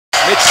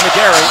It's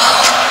McGarry.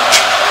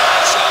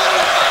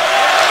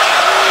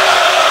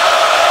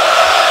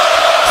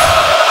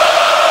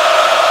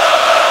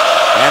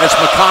 And it's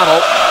McConnell.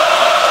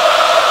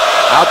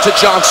 Out to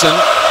Johnson.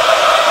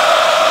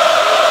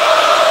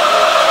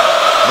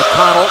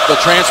 McConnell, the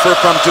transfer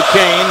from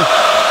Duquesne.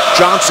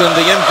 Johnson,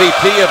 the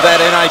MVP of that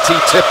NIT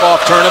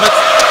tip-off tournament.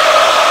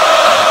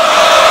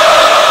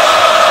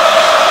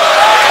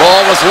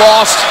 Ball was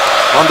lost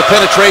on the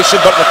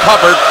penetration, but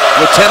recovered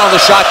with 10 on the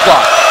shot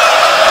clock.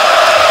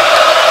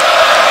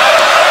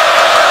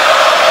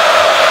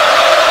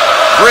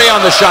 Three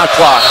on the shot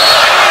clock.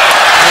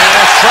 And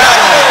that's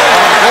traveling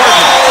on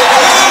Gordon.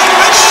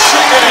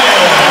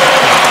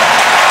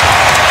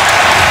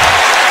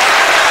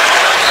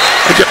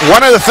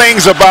 One of the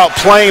things about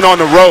playing on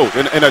the road,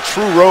 in a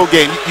true road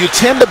game, you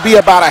tend to be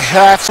about a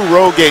half step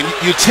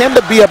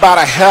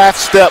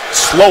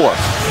slower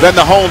than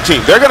the home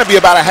team. They're going to be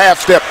about a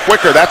half step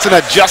quicker. That's an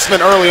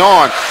adjustment early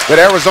on that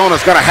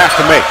Arizona's going to have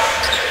to make.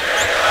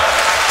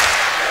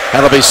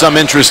 That'll be some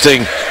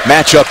interesting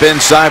matchup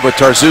inside with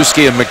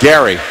Tarczewski and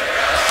McGarry.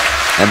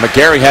 And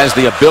McGarry has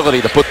the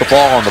ability to put the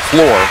ball on the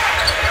floor.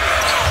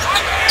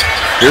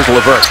 Here's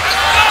LeVert.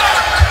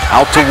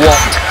 Out to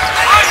Walton.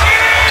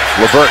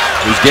 LeVert,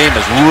 whose game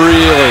has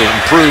really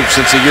improved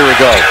since a year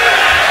ago.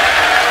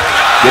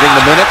 Getting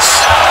the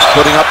minutes,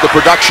 putting up the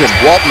production.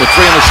 Walton with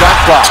 3 on the shot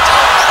clock.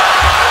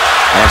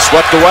 And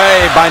swept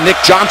away by Nick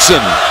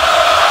Johnson.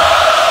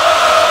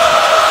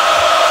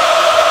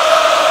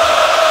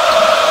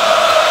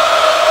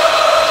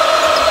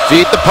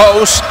 Feed the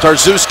post.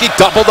 Tarczewski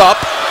doubled up.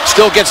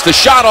 Still gets the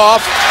shot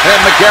off. And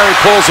McGarry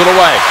pulls it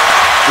away.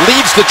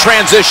 Leads the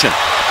transition.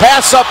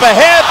 Pass up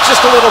ahead.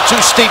 Just a little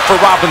too steep for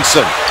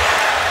Robinson.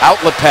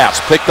 Outlet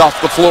pass picked off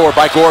the floor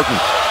by Gordon.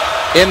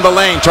 In the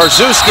lane,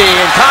 Tarczewski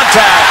in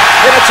contact,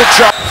 and it's a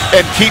shot.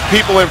 And keep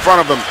people in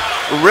front of him.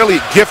 Really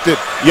gifted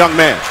young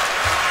man.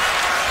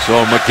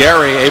 So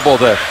McGarry able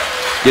to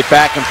get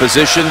back in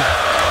position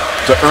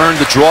to earn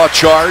the draw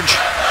charge.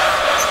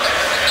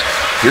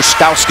 Here's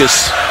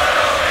Stauskas.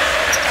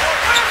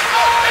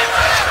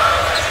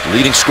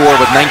 Leading scorer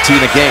with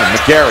 19 a game.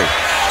 McGarry,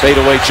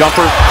 fadeaway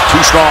jumper,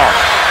 too strong.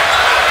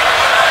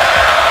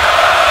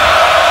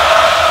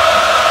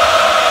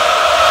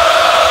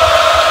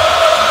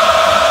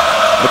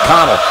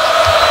 McConnell,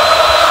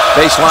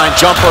 baseline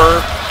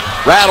jumper,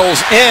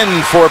 rattles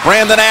in for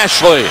Brandon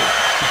Ashley.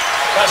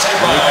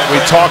 We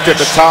talked at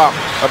the top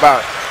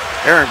about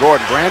Aaron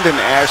Gordon. Brandon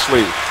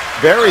Ashley,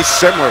 very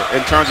similar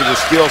in terms of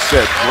his skill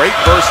set. Great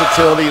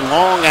versatility,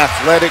 long,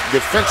 athletic,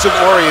 defensive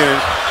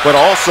oriented, but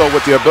also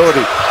with the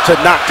ability to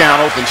knock down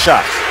open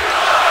shots.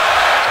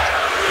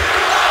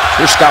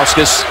 Here's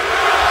Stauskas,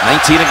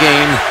 19 a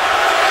game.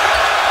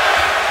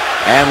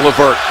 And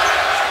LeVert,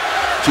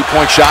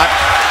 2-point shot.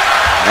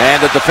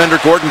 And the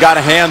defender, Gordon, got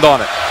a hand on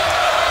it.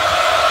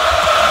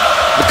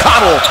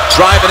 McConnell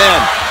driving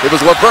in. It was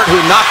LeVert who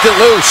knocked it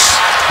loose.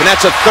 And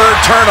that's a third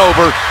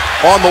turnover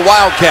on the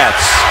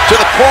Wildcats. To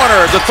the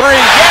corner, the three,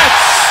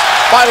 yes!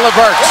 By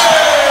LeVert.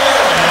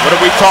 What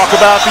do we talk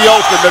about the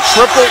open? The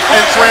triple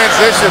in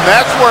transition.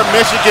 That's where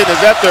Michigan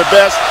is at their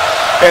best.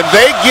 And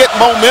they get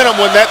momentum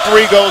when that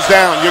three goes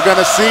down. You're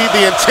going to see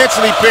the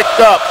intensity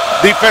picked up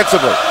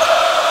defensively.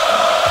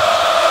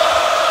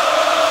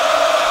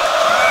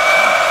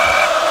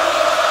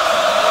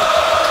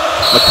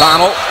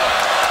 McConnell,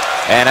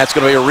 and that's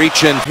going to be a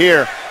reach in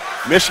here.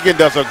 Michigan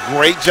does a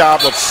great job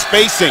of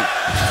spacing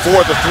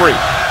for the three.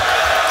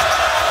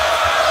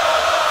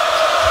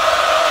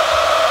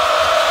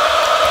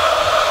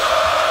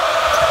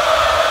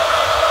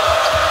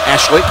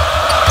 Ashley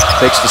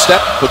takes the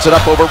step, puts it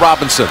up over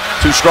Robinson.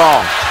 Too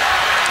strong.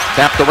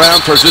 Tapped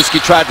around.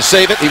 Tarczewski tried to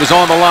save it. He was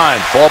on the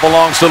line. Ball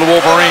belongs to the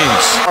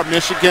Wolverines.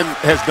 Michigan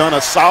has done a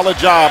solid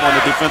job on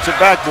the defensive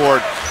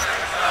backboard.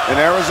 And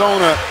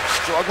Arizona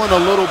struggling a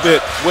little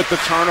bit with the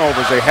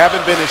turnovers. They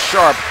haven't been as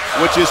sharp,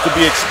 which is to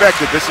be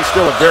expected. This is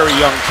still a very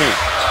young team.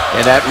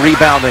 And that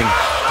rebounding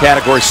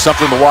category is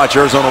something to watch.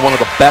 Arizona, one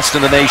of the best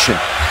in the nation.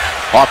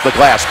 Off the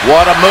glass.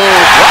 What a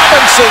move.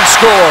 Robinson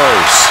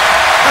scores.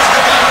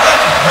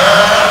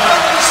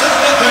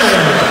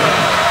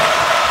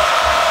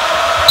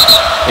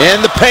 In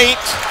the paint.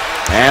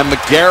 And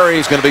McGarry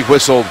is going to be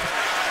whistled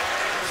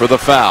for the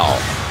foul.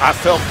 I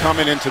felt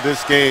coming into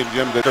this game,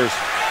 Jim, that there's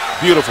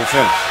beautiful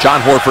finish. John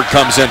Horford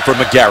comes in for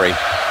McGarry.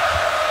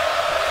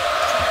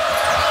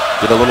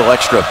 Get a little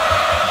extra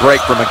break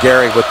for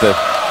McGarry with the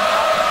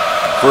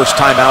first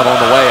timeout on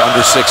the way,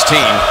 under 16.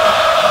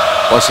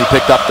 Plus he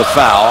picked up the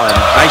foul, and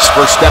nice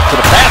first step to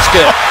the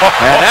basket.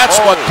 And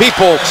that's what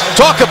people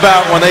talk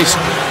about when they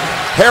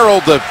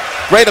herald the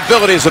great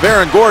abilities of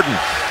Aaron Gordon.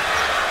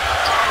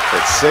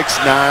 At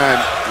 6'9",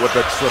 with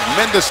a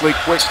tremendously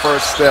quick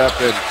first step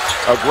and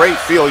a great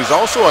feel. He's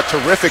also a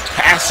terrific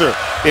passer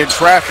in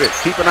traffic.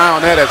 Keep an eye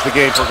on that as the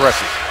game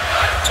progresses.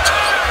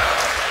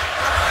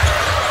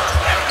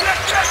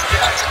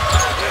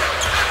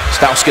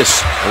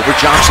 Stauskas over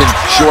Johnson,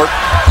 short,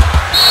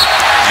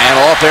 and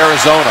off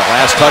Arizona.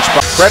 Last touch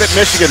by credit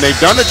Michigan. They've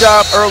done the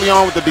job early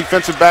on with the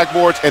defensive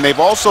backboards, and they've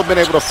also been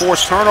able to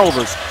force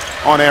turnovers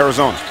on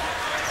Arizona.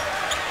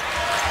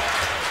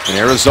 And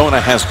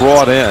Arizona has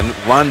brought in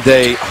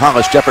Rondé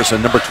Hollis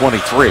Jefferson, number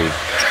 23.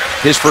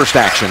 His first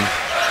action.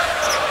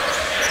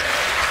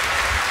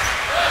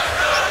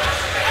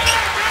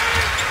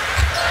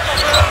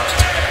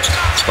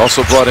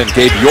 Also brought in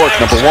Gabe York,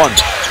 number 1.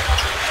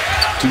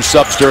 2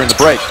 subs during the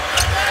break.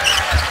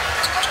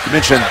 You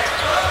mentioned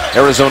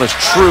Arizona's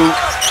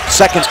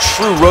second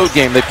true road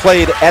game. They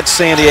played at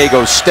San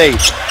Diego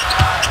State.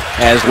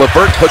 As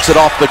LeVert puts it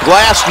off the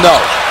glass, no.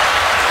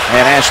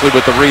 And Ashley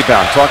with the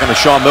rebound. Talking to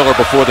Sean Miller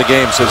before the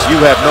game, says you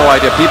have no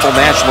idea. People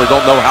nationally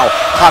don't know how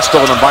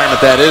hostile an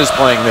environment that is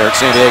playing there at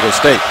San Diego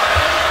State.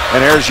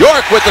 And here's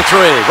York with the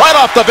 3, right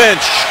off the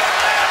bench.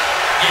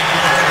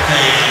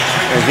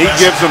 And he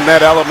gives them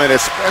that element,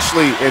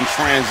 especially in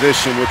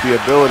transition, with the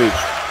ability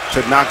to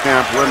knock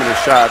down perimeter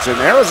shots. And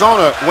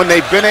Arizona, when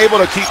they've been able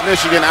to keep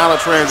Michigan out of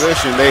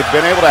transition, they've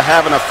been able to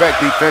have an effect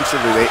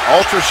defensively. They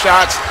alter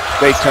shots,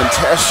 they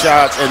contest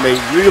shots, and they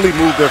really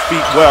move their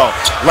feet well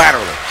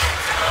laterally.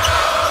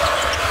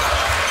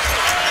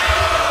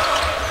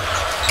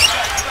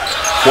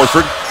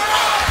 Horford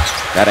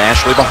got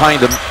Ashley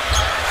behind him.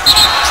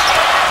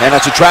 And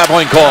that's a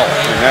traveling call.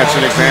 And that's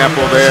an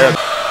example there.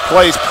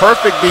 Plays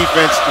perfect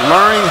defense,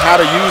 learning how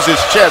to use his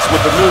chest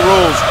with the new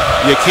rules.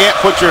 You can't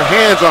put your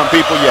hands on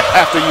people, you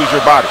have to use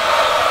your body.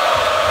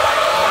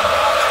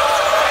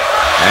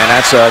 And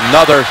that's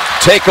another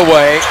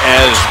takeaway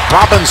as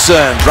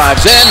Robinson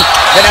drives in,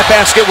 and that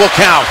basket will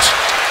count.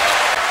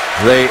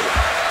 The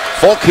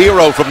folk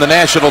hero from the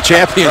national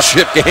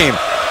championship game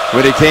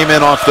when he came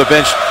in off the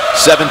bench,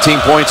 17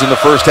 points in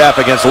the first half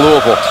against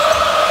Louisville.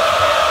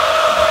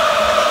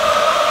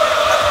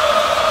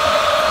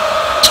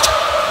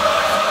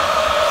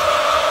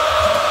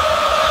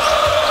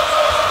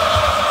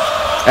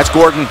 That's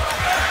Gordon.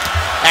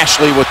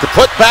 Ashley with the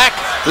putback.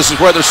 This is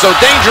where they're so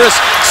dangerous.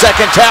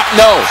 Second tap,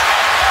 no.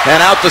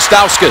 And out to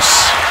Stauskas.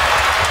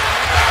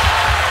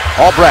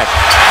 Albrecht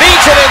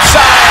feeds it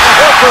inside.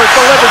 Horford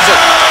delivers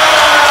it.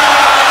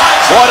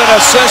 What an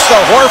assist to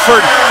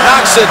Horford.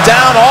 Knocks it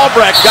down.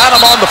 Albrecht got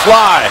him on the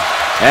fly.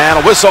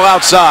 And a whistle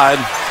outside.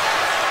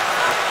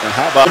 And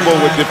how about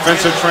with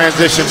defensive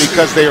transition,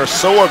 because they are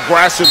so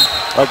aggressive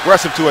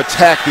to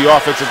attack the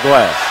offensive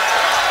glass.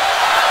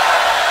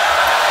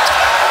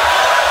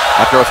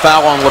 After a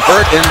foul on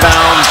LeVert,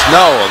 inbounds,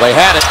 no. They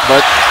had it,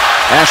 but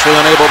Ashley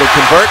unable to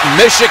convert.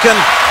 Michigan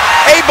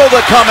able to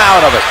come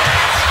out of it.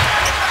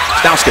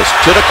 Stauskas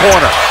to the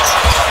corner.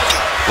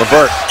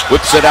 LeVert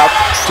whips it out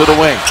to the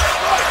wing.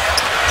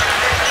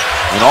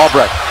 And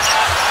Albrecht.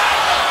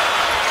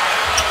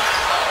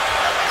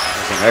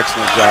 An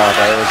excellent job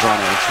by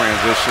Arizona in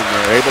transition.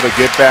 They're able to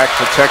get back,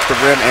 protect the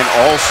rim, and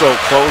also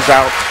close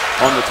out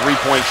on the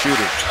three-point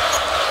shooters.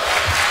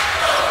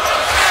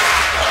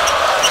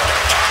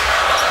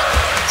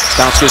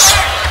 Stauskas,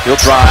 he'll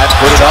drive,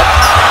 put it up.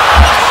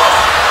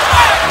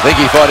 I think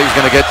he thought he was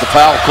going to get the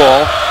foul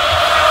call.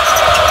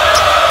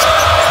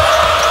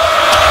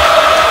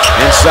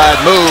 Inside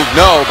move,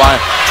 no, by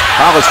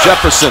Hollis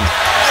Jefferson.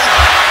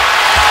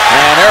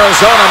 And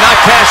Arizona not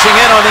cashing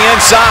in on the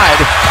inside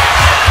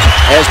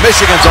as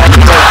Michigan's on the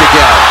break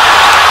again.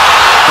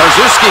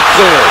 Tarzuski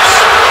clears.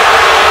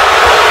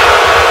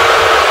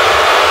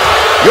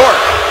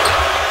 York.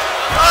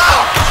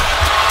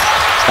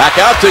 Back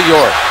out to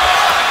York.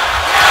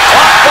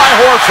 Blocked by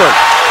Horford.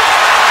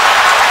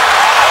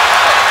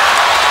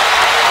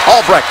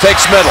 Albrecht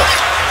takes middle.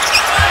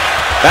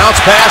 Bounce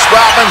pass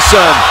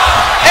Robinson.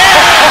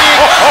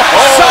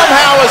 And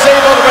somehow is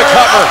able to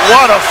recover.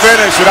 What a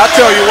finish. And I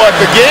tell you what,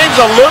 the game's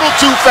a little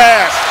too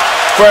fast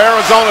for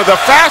Arizona. The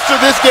faster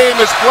this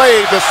game is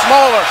played, the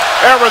smaller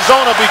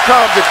Arizona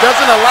becomes. It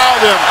doesn't allow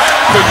them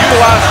to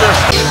utilize their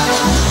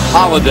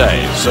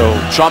Holiday. So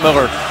Sean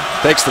Miller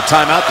takes the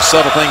timeout to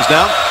settle things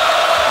down.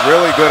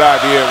 Really good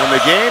idea. When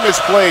the game is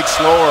played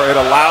slower, it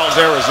allows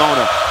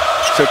Arizona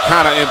to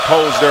kind of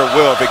impose their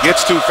will. If it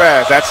gets too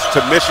fast, that's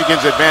to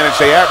Michigan's advantage.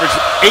 They average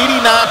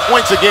 89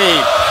 points a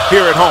game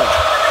here at home.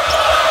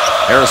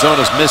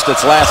 Arizona's missed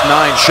its last 9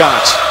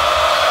 shots.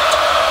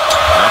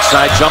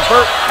 Outside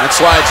jumper, and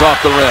slides off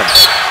the rim.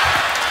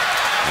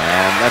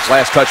 And that's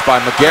last touch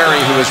by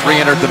McGarry, who has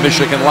re-entered the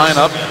Michigan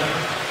lineup.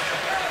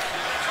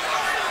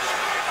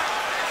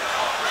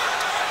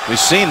 We've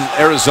seen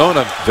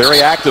Arizona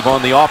very active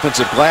on the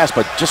offensive glass,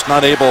 but just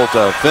not able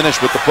to finish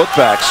with the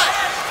putbacks.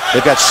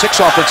 They've got 6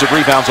 offensive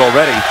rebounds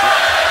already.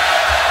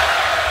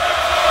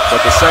 But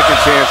the second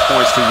chance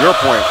points, to your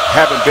point,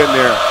 haven't been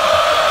there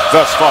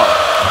thus far.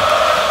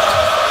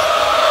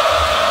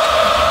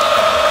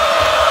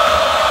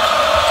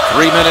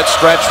 Three-minute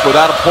stretch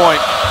without a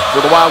point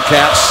for the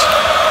Wildcats.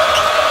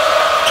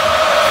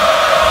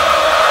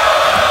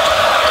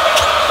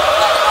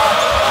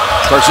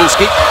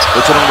 Tarzuski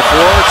puts it on the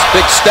floor. It's a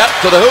big step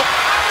to the hoop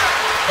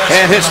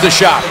and hits the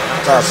shot.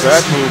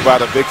 That move by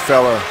the big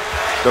fella.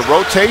 The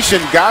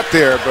rotation got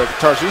there, but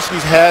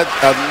Tarzuski's had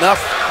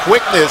enough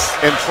quickness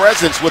and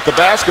presence with the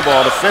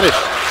basketball to finish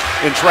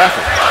in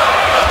traffic.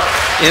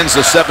 ends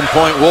the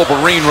 7-point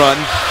Wolverine run.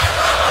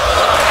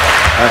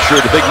 Not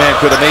sure the big man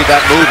could have made that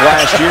move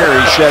last year.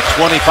 He shed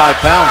 25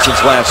 pounds since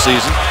last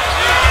season.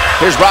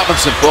 Here's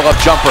Robinson, pull-up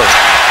jumper.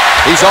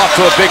 He's off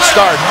to a big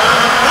start.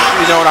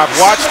 You know, and I've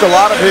watched a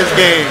lot of his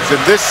games,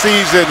 and this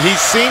season he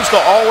seems to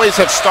always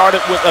have started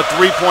with a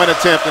three-point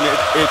attempt, and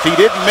if he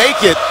didn't make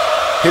it,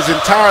 his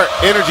entire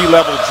energy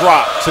level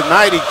dropped.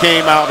 Tonight he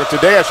came out, or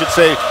today I should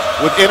say,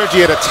 with energy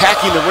at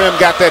attacking the rim,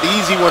 got that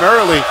easy one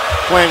early,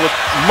 playing with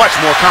much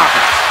more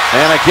confidence.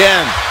 And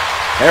again,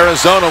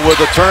 Arizona with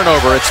a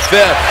turnover. It's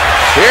fifth.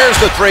 Here's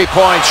the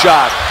three-point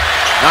shot.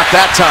 Not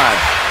that time.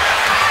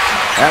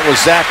 That was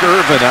Zach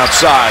Irvin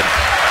outside.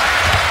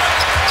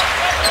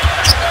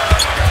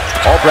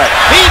 Albrecht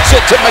feeds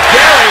it to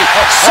McGarry.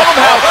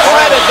 Somehow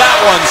threaded that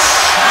one.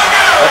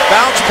 A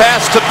bounce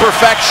pass to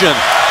perfection.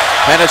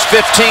 And it's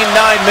 15-9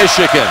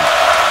 Michigan.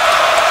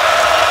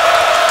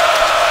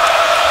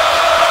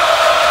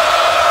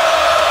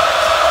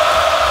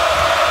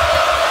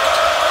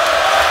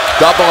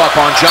 Double up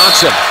on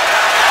Johnson.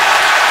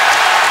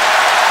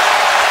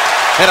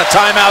 And a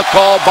timeout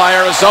called by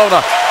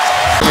Arizona.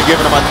 And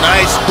giving him a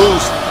nice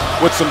boost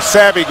with some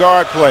savvy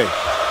guard play.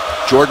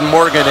 Jordan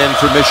Morgan in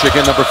for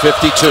Michigan, number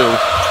 52.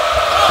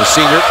 The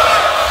senior.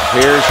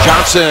 Here's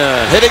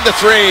Johnson hitting the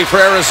three for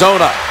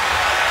Arizona.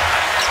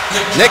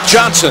 Nick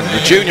Johnson,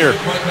 the junior.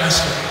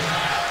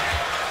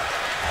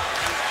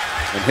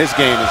 And his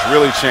game has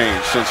really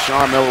changed since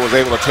Sean Miller was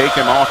able to take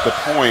him off the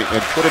point and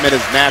put him in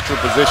his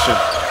natural position.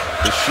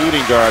 The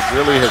shooting guard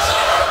really has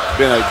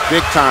been a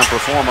big-time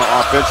performer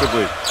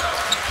offensively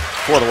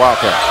for the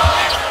Wildcats.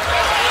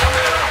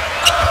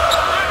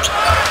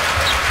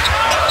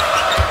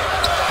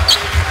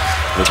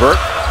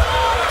 Levert,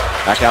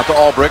 back out to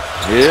Albrecht.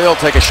 He'll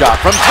take a shot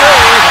from three.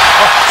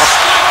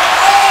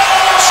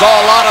 Saw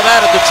a lot of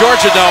that at the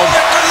Georgia Dome.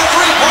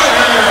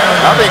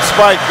 I think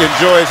Spike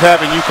enjoys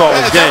having you call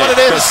his game. Is that what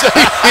it is?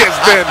 He has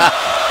been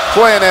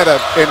playing at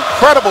an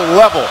incredible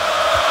level.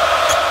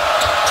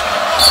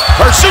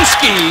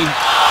 Karszewski.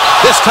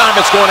 This time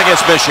it's going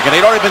against Michigan.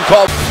 He'd already been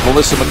called.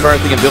 Melissa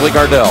McCarthy and Billy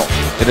Gardell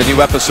in a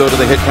new episode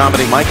of the hit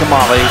comedy Mike and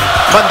Molly,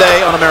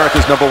 Monday on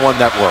America's #1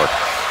 network.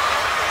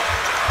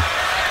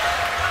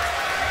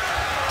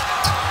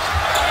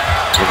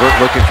 Levert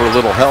looking for a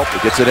little help. He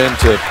gets it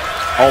into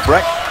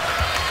Albrecht.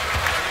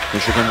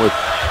 Michigan with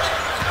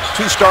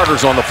two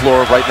starters on the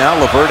floor right now,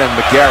 Levert and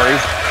McGarry.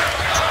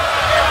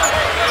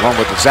 Along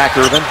with Zach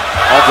Irvin.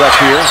 Albrecht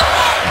here.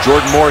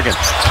 Jordan Morgan.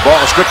 The ball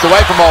is stripped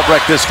away from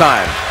Albrecht this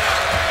time.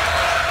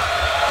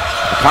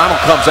 McConnell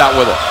comes out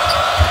with it.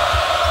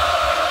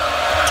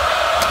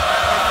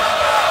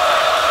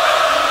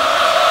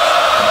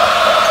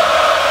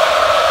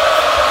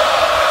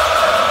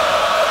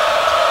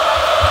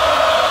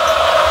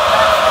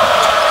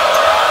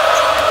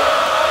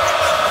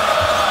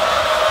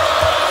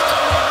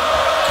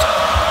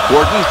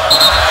 Gordon.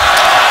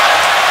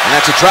 And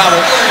that's a travel.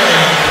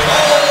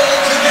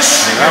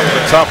 That was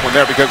a tough one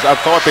there because I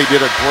thought they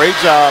did a great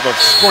job of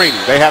screening.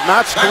 They have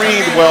not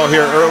screened well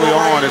here early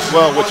on as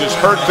well, which has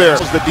hurt the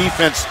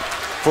defense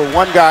for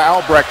one guy,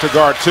 Albrecht, to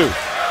guard two.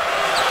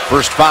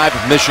 First five of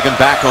Michigan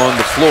back on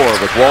the floor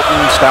with Walton,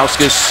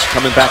 Stauskas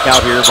coming back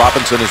out here,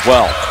 Robinson as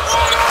well.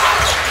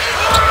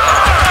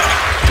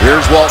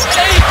 Here's Walton.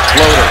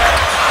 Floater.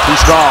 Too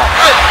strong.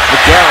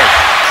 McGarry.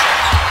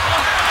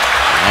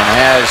 And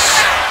has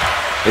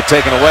it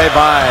taken away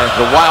by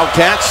the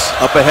Wildcats.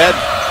 Up ahead,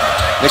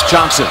 Nick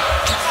Johnson.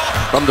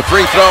 From the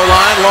free throw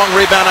line, long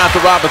rebound out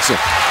to Robinson.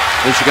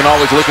 Michigan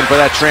always looking for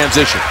that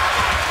transition.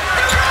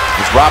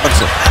 It's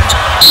Robinson.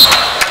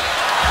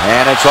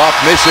 And it's off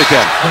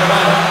Michigan.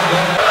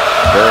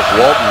 Eric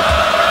Walton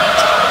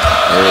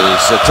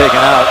is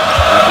taken out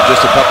after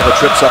just a couple of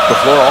trips up the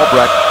floor.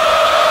 Albrecht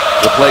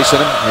replacing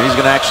him, and he's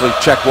going to actually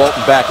check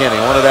Walton back in.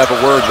 He wanted to have a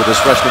word with his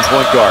freshman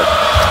point guard.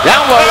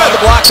 Down low on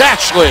the blocks,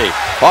 Ashley.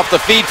 Off the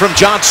feed from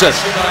Johnson.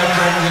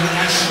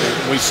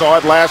 We saw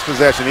it last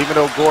possession. Even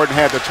though Gordon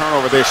had the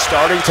turnover, they're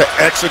starting to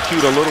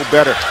execute a little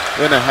better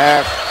in the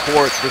half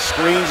court. The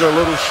screens are a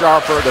little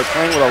sharper. They're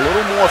playing with a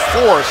little more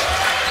force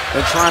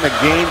and trying to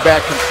gain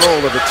back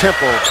control of the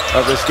tempo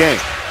of this game.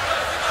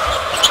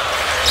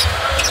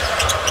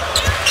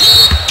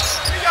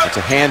 It's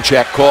a hand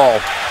check call.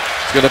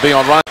 It's going to be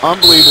on Ryan.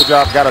 Unbelievable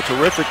job. Got a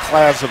terrific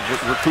class of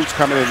recruits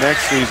coming in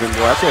next season.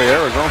 Well, I tell you,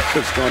 Arizona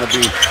is going to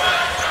be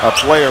a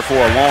player for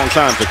a long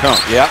time to come.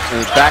 Yeah,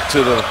 and back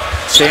to the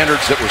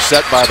standards that were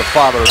set by the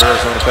father of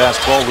Arizona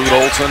basketball, Lute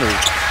Olson, who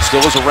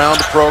still is around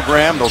the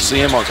program. They'll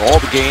see him on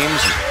all the games,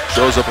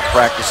 shows up at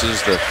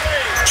practices. The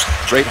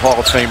great Hall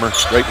of Famer,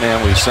 great man.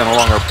 We sent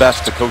along our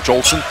best to Coach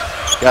Olson.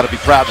 Got to be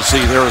proud to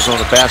see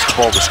Arizona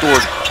basketball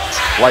restored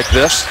like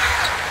this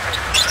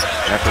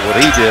after what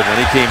he did when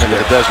he came into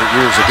the desert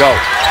years ago.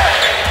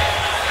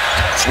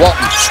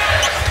 Walton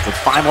with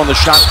 5 on the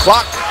shot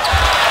clock.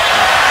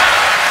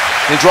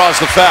 He draws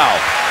the foul.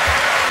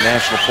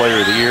 National Player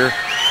of the Year.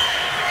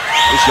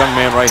 This young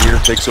man right here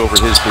takes over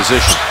his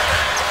position.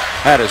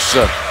 That is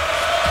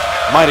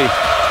mighty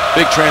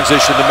big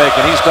transition to make,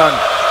 and he's done,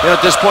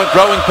 at this point,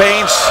 growing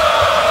pains.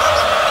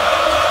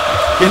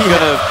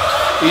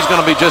 he's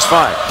gonna be just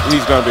fine.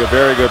 He's gonna be a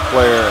very good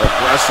player,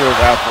 aggressive,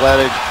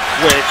 athletic,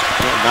 quick.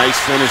 Nice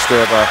finish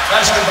there by.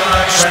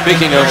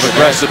 Speaking of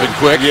aggressive and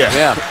quick,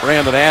 yeah,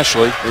 Brandon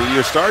Ashley.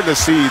 You're starting to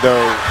see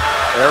though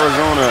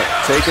Arizona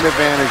taking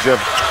advantage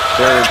of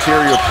their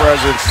interior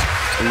presence,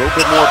 a little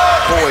bit more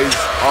poise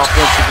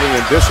offensively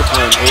and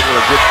discipline, able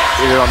to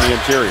get it on the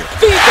interior.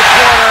 Feed the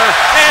corner,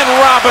 and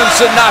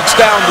Robinson knocks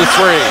down the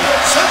three.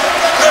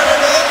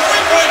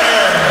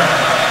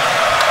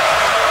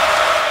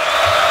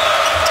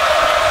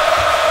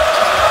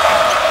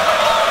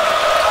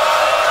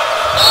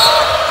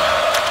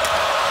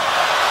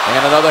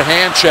 And another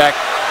hand check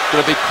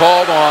going to be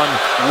called on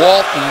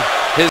Walton.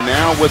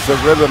 Now with the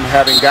rhythm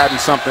having gotten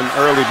something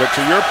early, but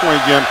to your point,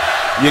 Jim,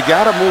 you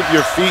got to move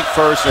your feet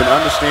first and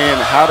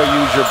understand how to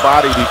use your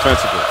body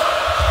defensively.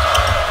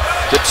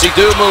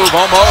 Tipsy-do move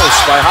almost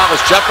by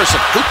Hollis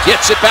Jefferson, who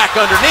gets it back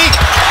underneath.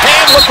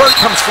 And LeVert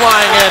comes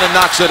flying in and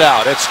knocks it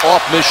out. It's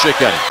off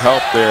Michigan.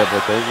 Help there,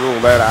 but they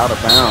rule that out of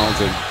bounds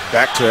and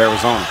back to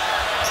Arizona.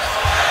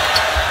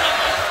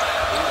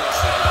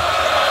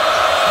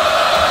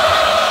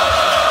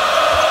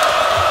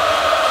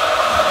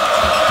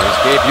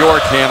 Gabe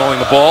York handling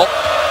the ball.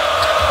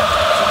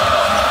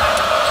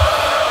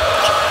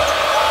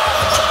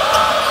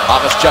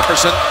 Hollis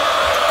Jefferson.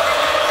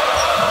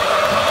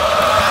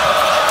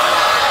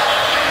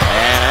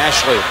 And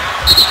Ashley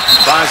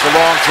finds the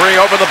long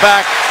three over the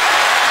back.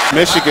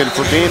 Michigan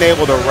for being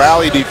able to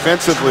rally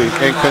defensively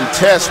and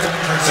contest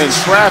in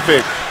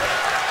traffic.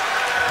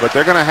 But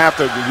they're going to have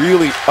to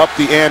really up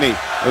the ante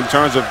in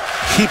terms of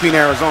keeping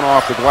Arizona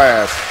off the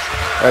glass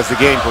as the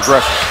game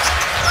progresses.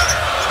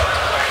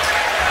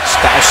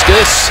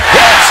 Stauskas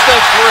hits the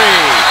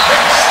three.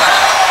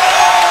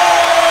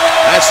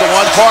 That's the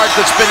one part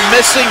that's been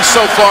missing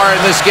so far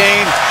in this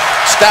game.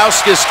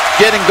 Stauskas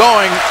getting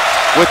going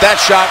with that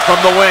shot from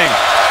the wing.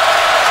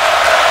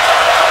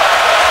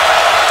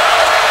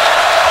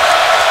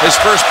 His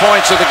first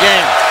points of the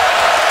game.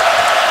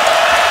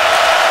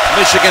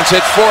 Michigan's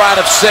hit 4 out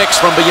of 6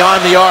 from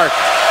beyond the arc.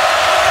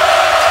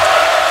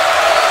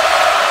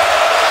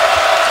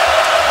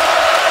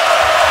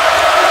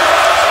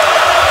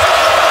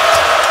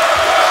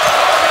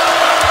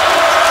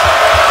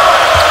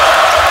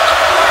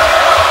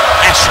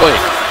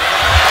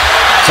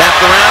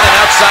 Tapped around and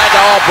outside to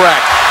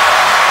Albrecht.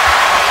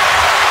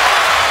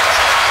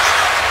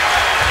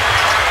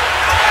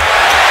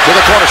 To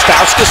the corner,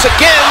 Stauskas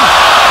again.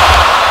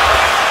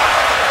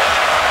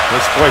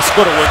 This place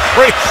would have went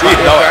crazy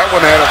if that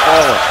one had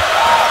fallen.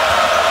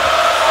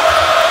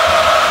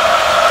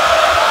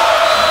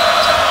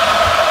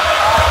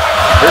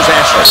 Here's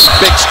Ashley.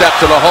 Big step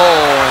to the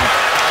hole and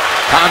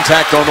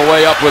contact on the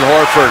way up with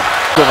Horford.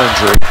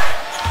 Injury.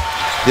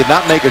 Did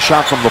not make a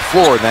shot from the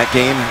floor in that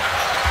game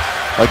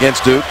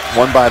against Duke,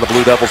 won by the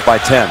Blue Devils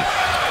by 10.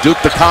 Duke,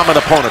 the common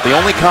opponent, the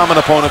only common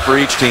opponent for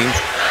each team.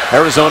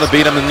 Arizona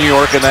beat them in New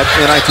York in that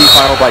NIT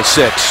final by 6.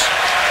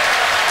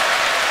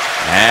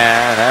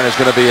 And that is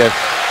going to be a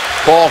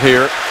ball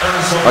here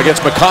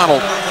against McConnell,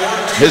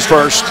 his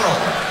first.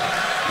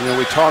 You know,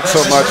 we talk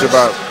so much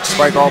about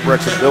Spike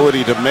Albrecht's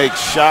ability to make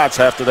shots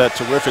after that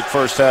terrific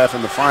first half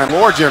in the final.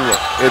 Floor general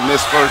in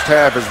this first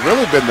half has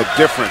really been the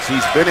difference.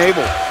 He's been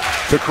able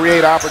to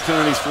create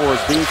opportunities for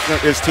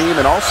his team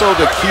and also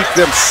to keep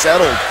them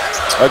settled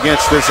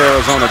against this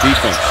Arizona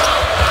defense.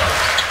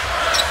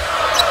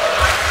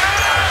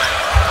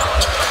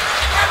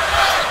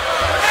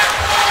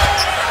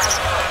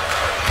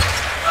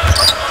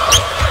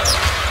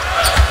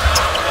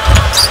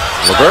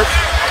 LeVert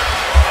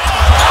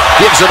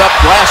gives it up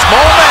last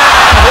moment,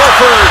 and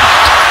Horford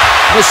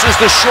misses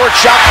the short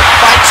shot but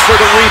fights for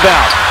the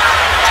rebound.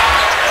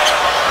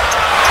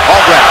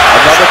 Albrecht,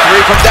 another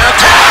three from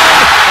downtown.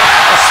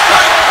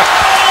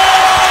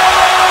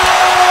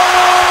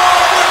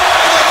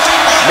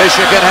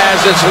 Michigan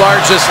has its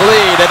largest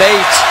lead at 8.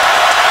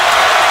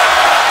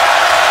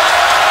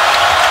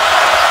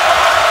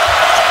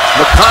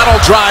 McConnell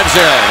drives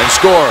in and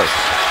scores.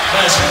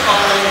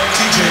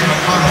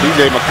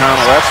 TJ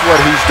McConnell, that's what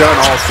he's done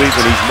all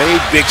season. He's made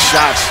big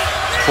shots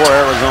for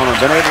Arizona,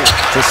 been able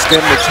to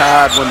stem the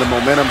tide when the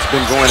momentum's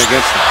been going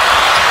against him.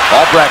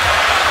 Albrecht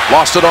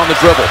lost it on the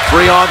dribble.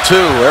 3-on-2,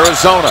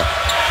 Arizona.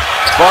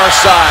 Far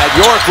side,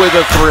 York with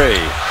a 3.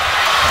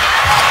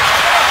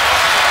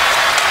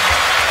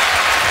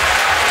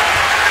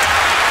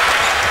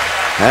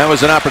 That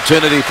was an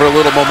opportunity for a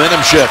little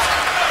momentum shift.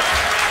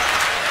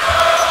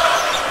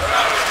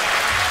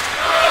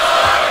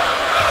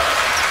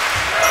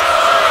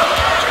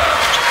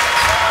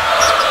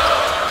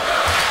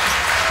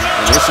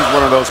 And this is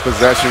one of those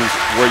possessions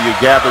where you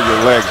gather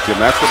your legs, Jim.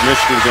 That's what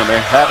Michigan's doing.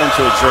 They're having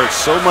to exert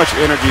so much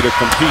energy to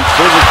compete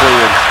physically,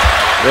 and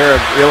they're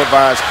an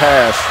ill-advised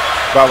pass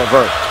by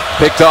LeVert.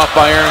 Picked off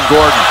by Aaron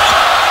Gordon.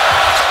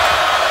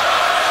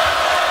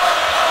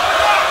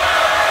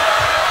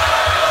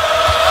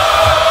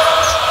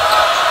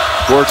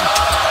 Gordon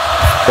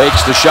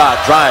fakes the shot,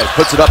 drives,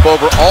 puts it up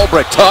over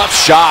Albrecht. Tough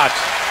shot.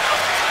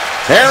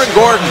 Aaron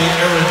Gordon.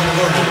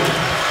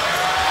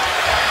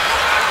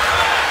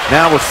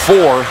 Now with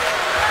 4.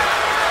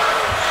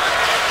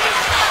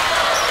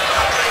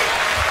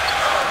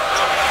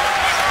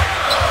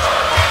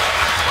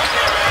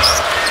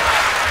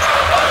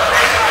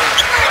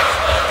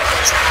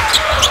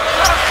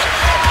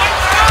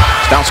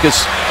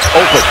 Stauskas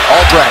open,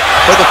 Albrecht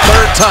for the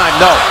 3rd time,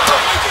 no.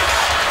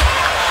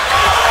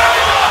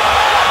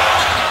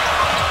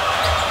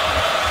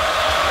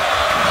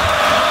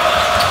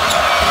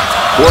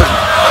 Gordon,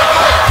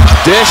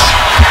 dish,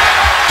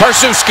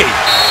 Tarczewski.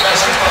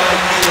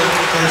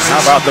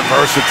 How about the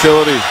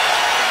versatility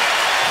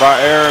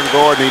by Aaron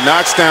Gordon? He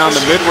knocks down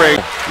the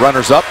mid-range.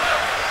 Runners up.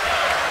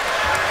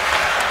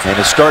 And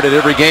has started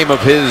every game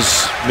of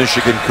his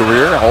Michigan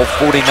career, all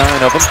 49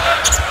 of them.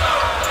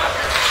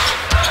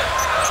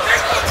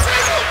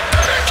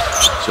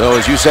 So,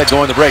 as you said,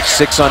 going the break,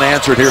 6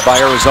 unanswered here by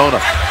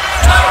Arizona.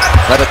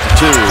 Cut it to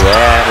 2,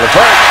 and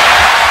LeVert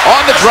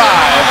on the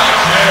drive,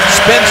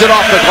 spins it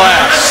off the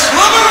glass.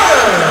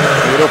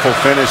 Beautiful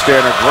finish there,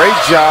 and a great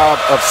job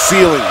of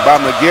sealing by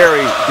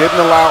McGarry. Didn't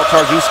allow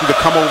Tarczewski to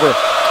come over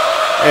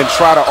and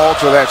try to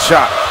alter that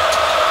shot.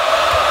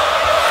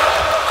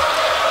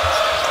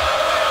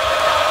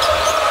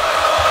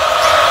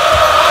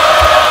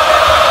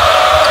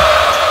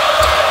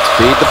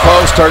 Feed the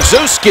post,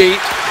 Tarczewski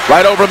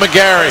right over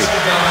McGarry.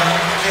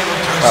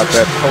 About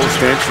that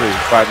post entry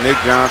by Nick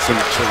Johnson.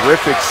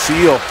 Terrific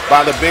seal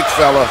by the big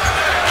fella.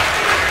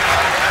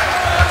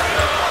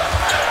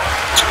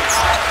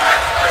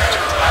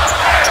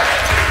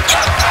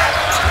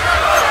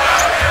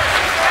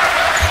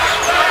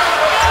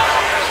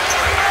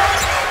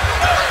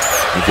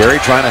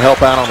 McGarry trying to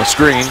help out on the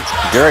screen.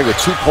 McGarry with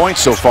 2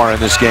 points so far in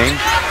this game.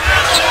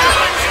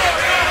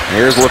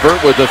 Here's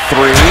LeVert with the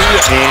 3,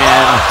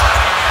 and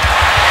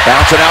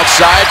bouncing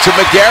outside to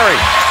McGarry.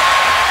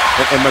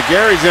 And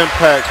McGarry's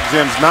impact,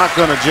 Jim's not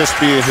going to just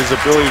be his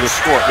ability to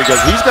score, because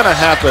he's going to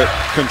have to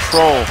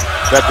control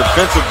that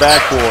defensive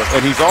backboard,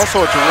 and he's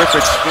also a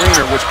terrific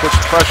screener, which puts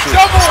pressure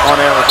on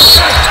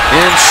Arizona.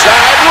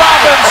 Inside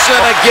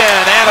Robinson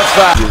again, and a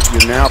foul.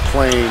 You're now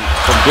playing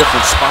from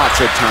different spots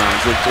at times.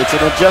 It's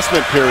an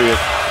adjustment period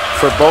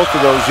for both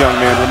of those young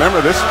men.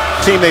 Remember, this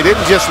team, they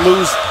didn't just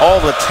lose all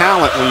the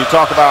talent when you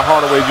talk about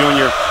Hardaway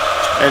Jr.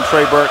 and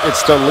Trey Burke.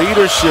 It's the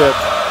leadership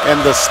and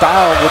the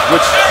style with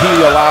which he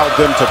allowed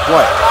them to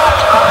play.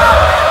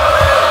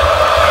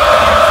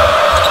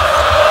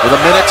 With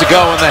a minute to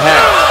go in the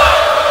half.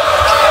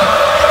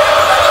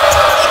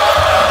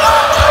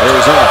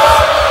 Arizona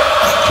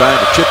trying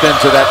to chip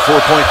into that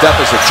 4-point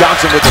deficit.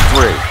 Johnson with the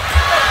 3.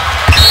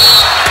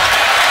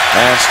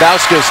 And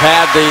Stauskas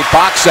had the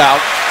box out,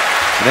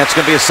 and that's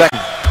going to be a second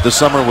this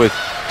summer with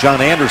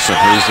John Anderson,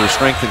 who's their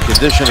strength and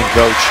conditioning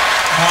coach.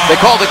 They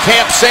called it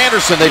Camp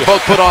Sanderson. They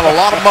both put on a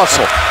lot of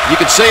muscle. You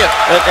can see it.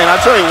 And I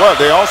tell you what,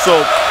 they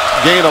also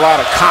gained a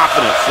lot of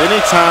confidence.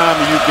 Anytime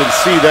you can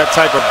see that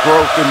type of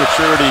growth and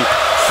maturity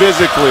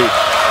physically,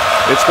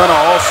 it's going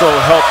to also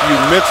help you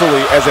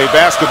mentally as a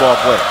basketball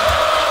player.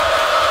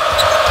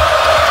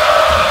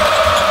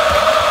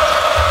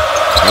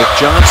 Nick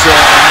Johnson,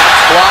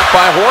 blocked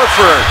by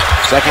Horford.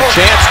 Second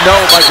chance, no,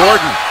 by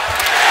Gordon.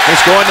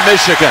 He's going to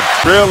Michigan.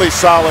 Really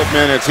solid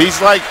minutes. He's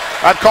like,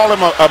 I'd call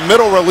him a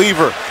middle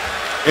reliever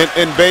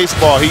in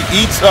baseball. He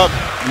eats up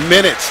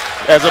minutes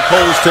as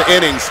opposed to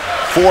innings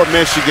for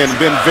Michigan.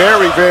 Been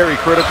very, very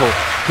critical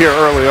here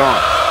early on.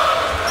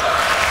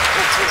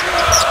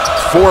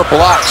 4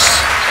 blocks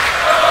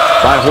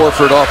by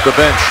Horford off the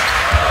bench.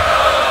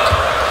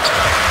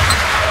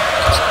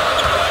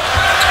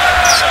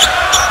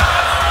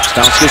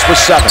 Stauskas with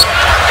 7.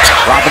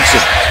 Robinson.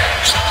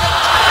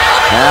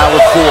 Now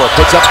with 4.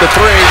 Puts up the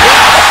 3.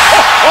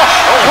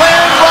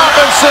 Glenn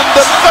Robinson,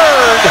 the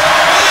 3rd.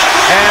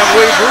 And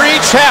we've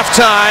reached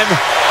halftime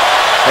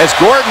as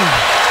Gordon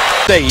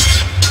State.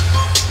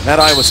 That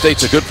Iowa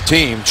State's a good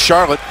team.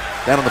 Charlotte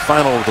down in the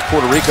final of the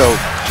Puerto Rico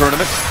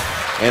tournament.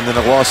 And then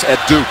a loss at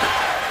Duke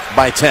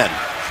by 10.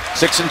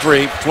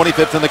 6-3,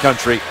 25th in the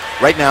country.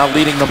 Right now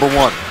leading number 1.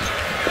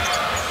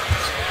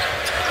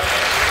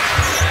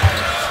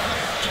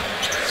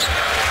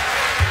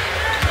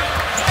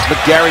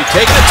 McGarry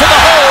taking it to the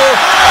hole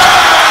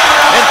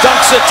and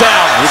dunks it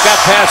down. He got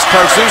past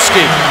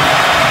Tarczewski.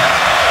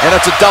 And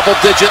it's a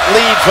double-digit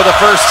lead for the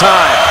first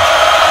time.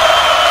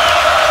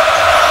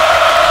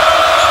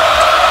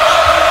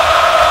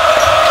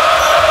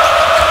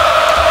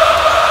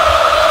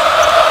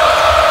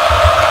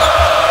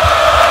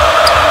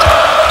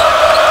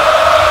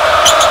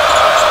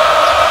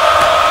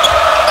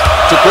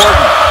 To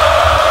Gordon.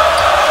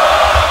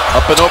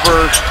 Up and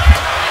over.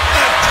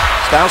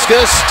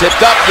 Stauskas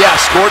tipped up.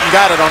 Yes, Gordon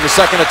got it on the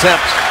second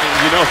attempt.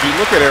 You know, if you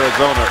look at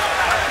Arizona,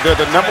 they're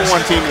the number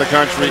 1 team in the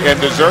country, and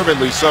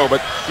deservedly so.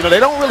 But, you know,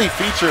 they don't really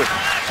feature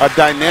a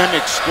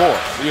dynamic score.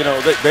 You know,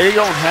 they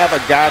don't have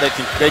a guy that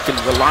they can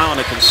rely on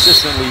to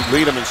consistently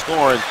lead them in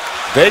scoring.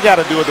 They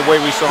got to do it the way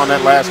we saw in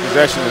that last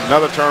possession.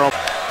 Another turnover.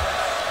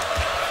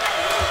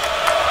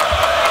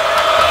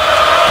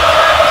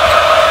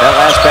 That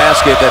last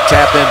basket that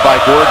tapped in by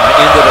Gordon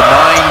ended a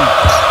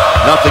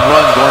 9-0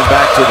 run going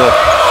back to the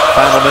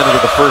Final minute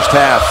of the first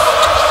half.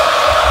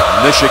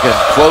 Michigan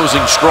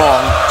closing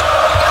strong.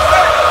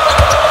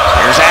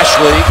 Here's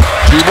Ashley.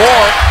 2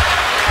 more.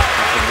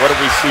 And what do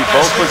we see?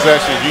 Both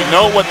possessions. You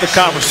know what the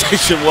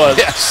conversation was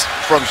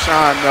from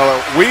Sean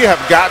Miller. We have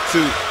got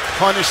to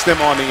punish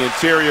them on the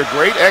interior.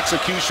 Great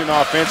execution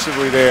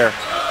offensively there.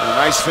 And a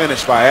nice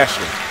finish by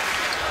Ashley.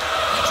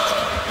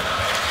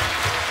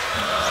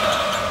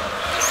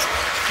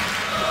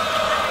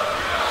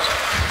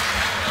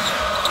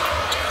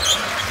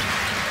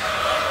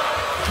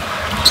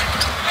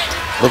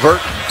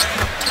 LeVert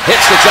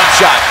hits the jump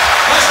shot.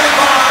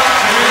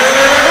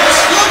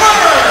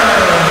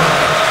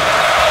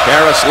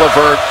 Karis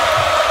LeVert,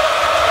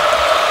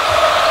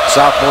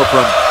 sophomore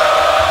from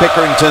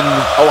Pickerington,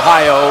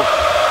 Ohio.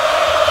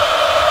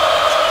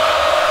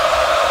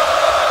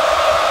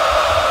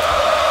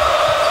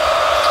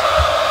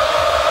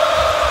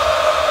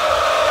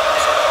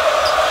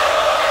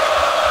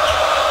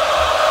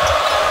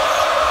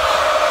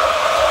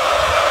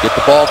 Get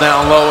the ball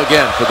down low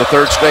again for the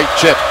 3rd straight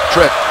trip.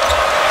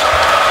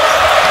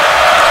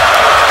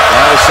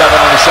 Now 7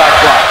 on the shot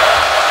clock.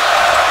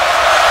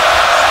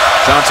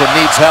 Johnson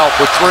needs help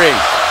with 3.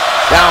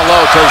 Down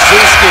low,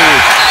 Tarzuski.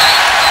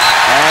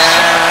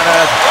 And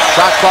a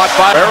shot clock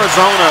by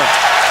Arizona.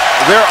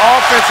 Their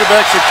offensive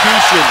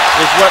execution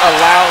is what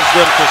allows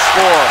them to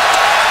score.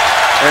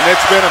 And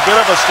it's been a bit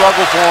of a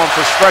struggle for them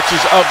for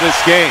stretches of this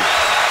game.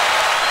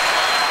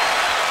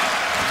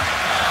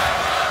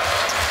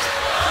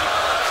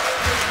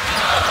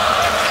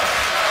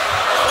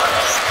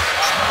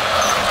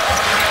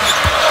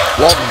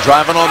 Walton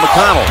driving on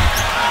McConnell.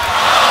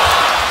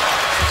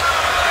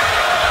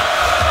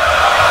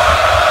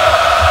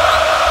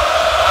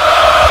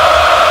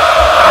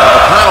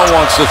 McConnell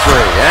wants the 3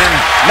 and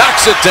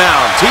knocks it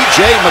down.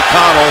 T.J.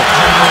 McConnell,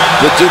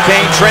 the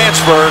Duquesne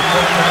transfer.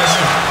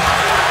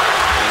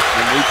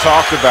 And we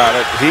talked about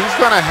it. He's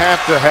going to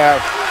have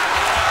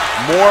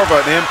more of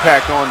an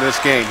impact on this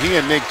game. He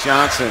and Nick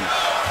Johnson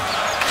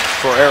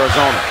for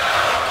Arizona.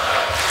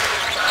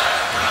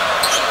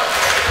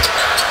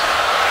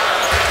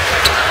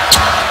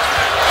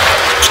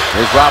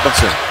 Here's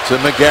Robinson to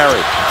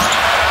McGarry.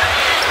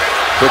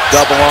 Quick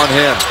double on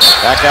him.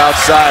 Back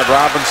outside.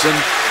 Robinson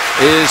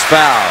is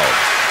fouled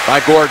by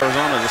Gordon.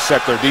 Arizona to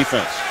set their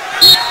defense.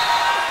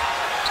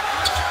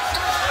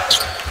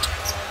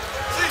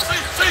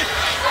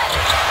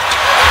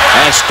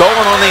 And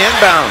stolen on the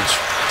inbounds.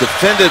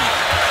 Defended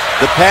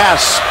the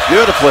pass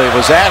beautifully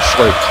was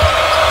Ashley.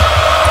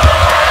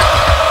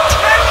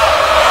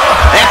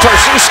 And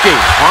Tarzuski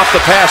off the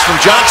pass from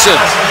Johnson.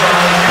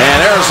 And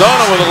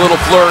Arizona with a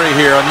little flurry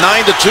here. A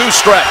 9-2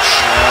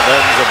 stretch. That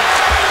was a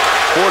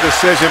poor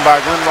decision by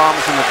Glenn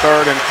Robinson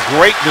III and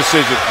great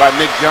decision by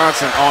Nick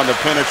Johnson on the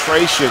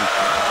penetration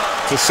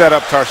to set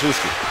up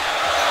Tarzuski.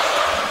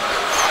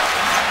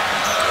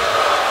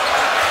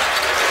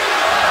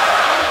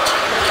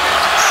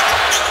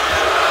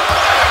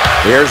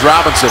 Here's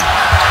Robinson.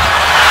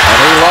 And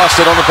he lost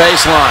it on the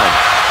baseline.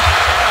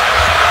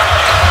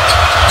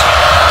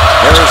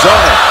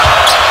 Arizona.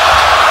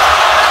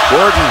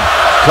 Gordon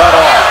cut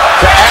off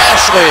to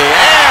Ashley,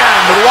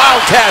 and the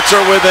Wildcats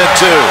are within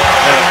 2.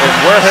 And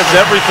where has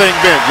everything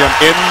been,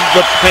 Jim? In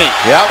the paint.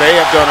 Yep. They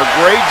have done a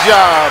great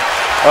job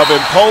of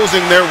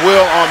imposing their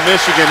will on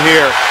Michigan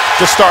here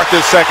to start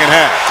this second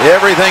half.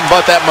 Everything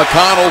but that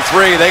McConnell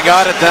 3. They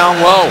got it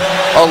down low.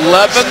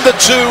 11-2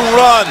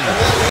 run.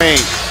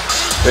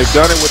 They've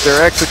done it with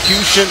their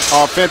execution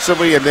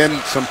offensively and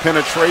then some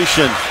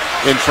penetration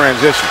in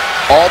transition.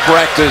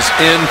 Albrecht is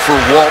in for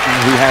Walton,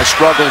 who has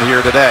struggled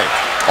here today.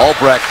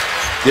 Albrecht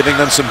giving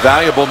them some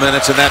valuable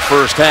minutes in that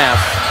first half,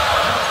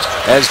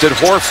 as did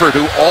Horford,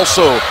 who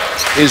also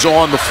is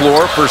on the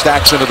floor. First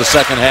action of the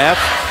second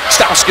half.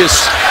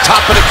 Stauskas,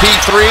 top of the key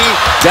 3,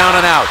 down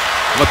and out.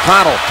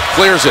 McConnell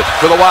clears it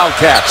for the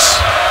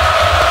Wildcats,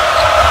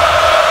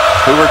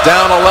 who were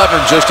down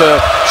 11 just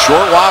a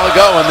short while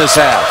ago in this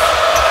half.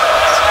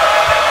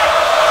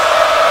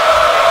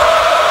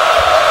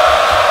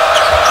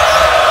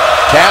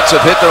 Cats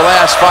have hit their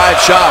last 5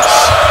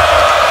 shots.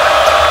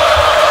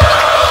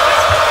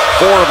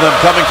 4 of them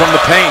coming from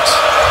the paint.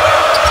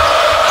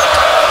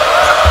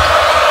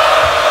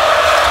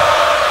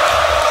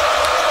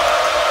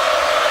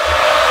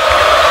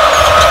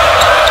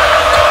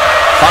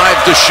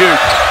 To shoot.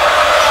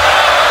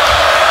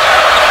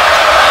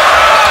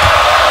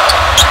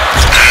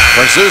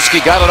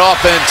 Brzezinski got it off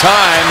in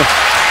time,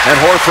 and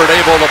Horford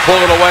able to pull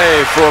it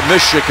away for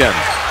Michigan.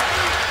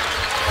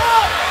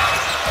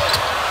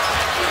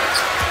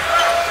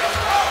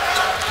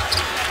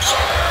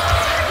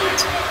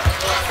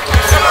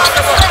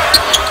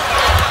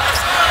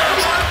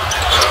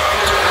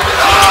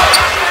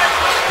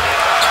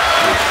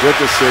 Good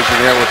decision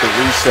there with the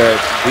reset.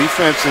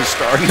 Defense is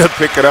starting to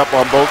pick it up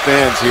on both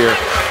ends here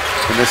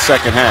in this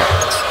second half.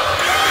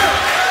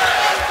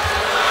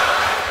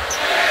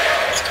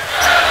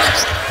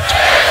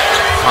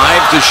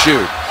 Five to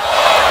shoot.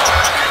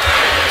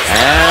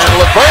 And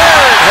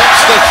LeVert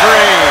hits the 3.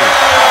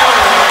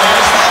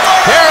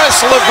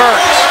 Karis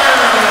LeVert.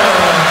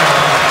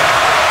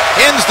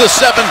 ends the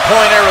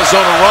 7-point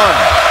Arizona run.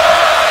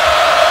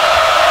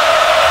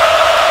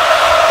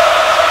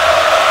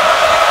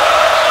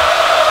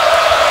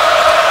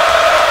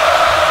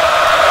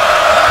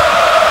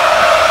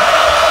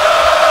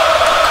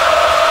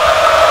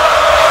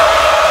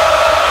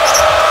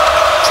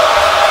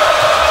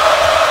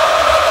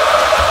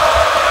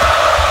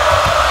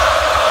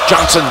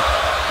 Johnson,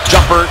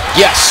 jumper,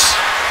 yes.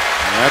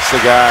 And that's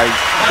the guy,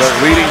 the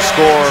leading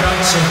scorer.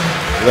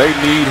 They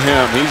need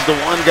him. He's the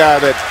one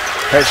guy that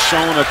has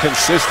shown a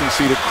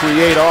consistency to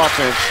create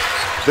offense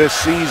this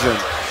season.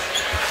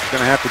 He's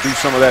going to have to do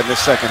some of that in this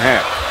second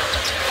half.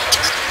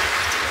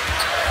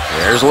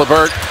 There's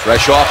LeVert,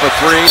 fresh off a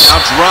three, now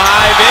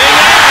driving.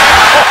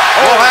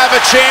 We'll have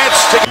a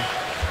chance to...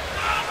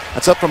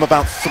 That's up from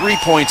about 3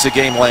 points a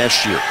game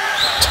last year.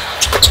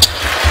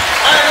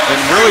 And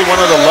really one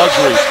of the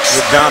luxuries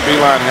that John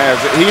Beilein has,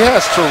 he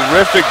has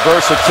terrific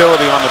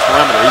versatility on the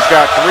perimeter. He's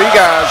got 3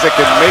 guys that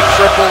can make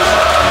triples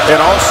and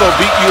also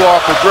beat you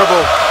off the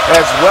dribble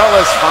as well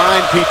as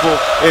find people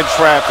in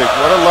traffic.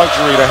 What a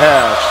luxury to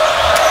have.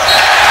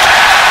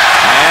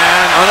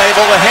 And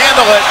unable to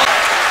handle it.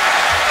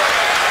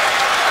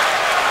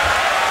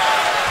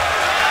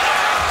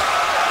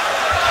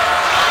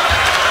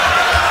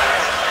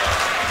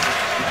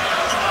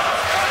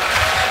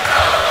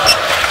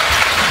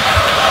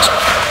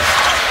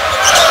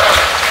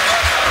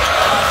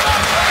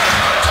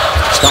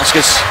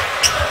 Stauskas,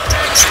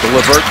 the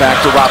LeVert back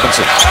to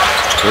Robinson.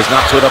 He has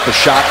not put up a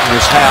shot in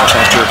this half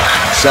after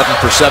 7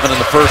 for 7 in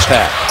the first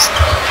half.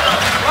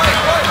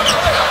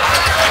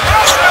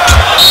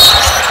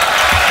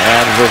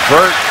 And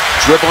LeVert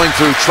dribbling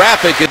through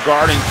traffic and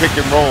guarding pick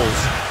and rolls.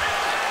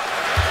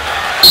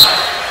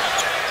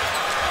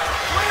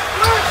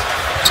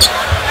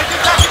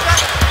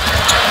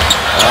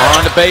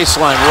 On the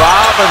baseline,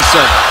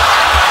 Robinson.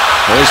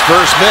 His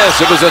first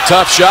miss, it was a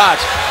tough shot.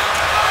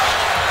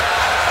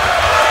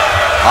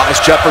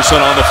 Hollis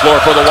Jefferson on the floor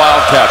for the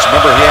Wildcats.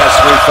 Remember, he has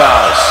 3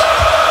 fouls.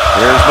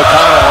 Here's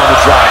McConnell on the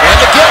drive. And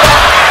the give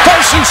up.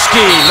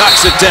 Tarzuski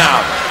knocks it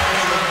down.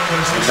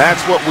 And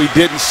that's what we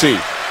didn't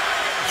see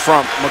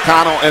from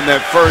McConnell in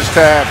that first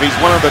half. He's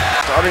one of the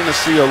starting to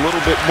see a little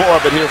bit more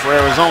of it here for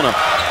Arizona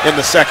in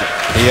the second.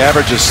 He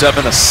averages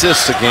 7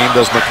 assists a game,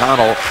 does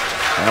McConnell.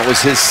 And it was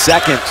his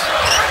second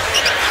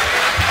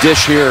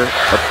dish here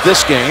of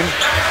this game.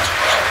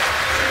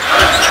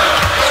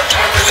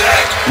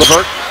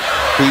 LeVert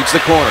feeds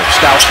the corner.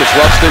 Stauskas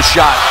loves this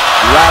shot.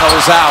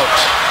 Rattles out.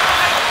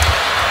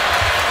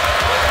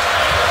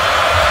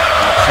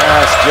 The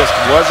pass just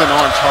wasn't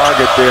on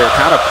target there.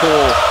 Kind of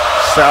pulled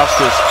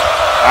Stauskas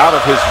out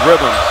of his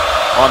rhythm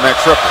on that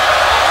triple.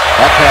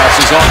 That pass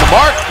is on the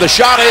mark. The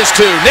shot is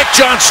to Nick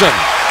Johnson.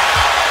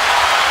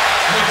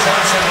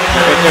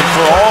 And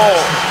for all,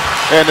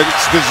 and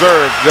it's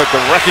deserved, that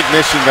the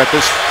recognition that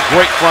this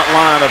great front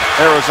line of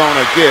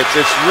Arizona gets,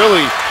 it's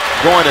really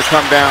going to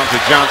come down to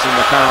Johnson,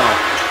 McConnell,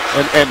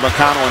 and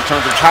McConnell in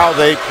terms of how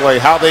they play,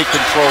 how they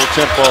control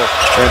tempo,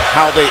 and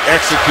how they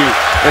execute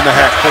in the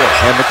half court.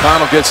 And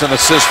McConnell gets an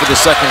assist for the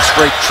second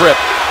straight trip.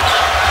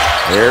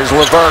 There's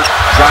LeVert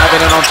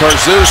driving in on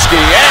Tarzuski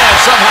and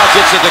somehow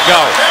gets it to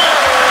go.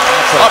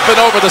 Up and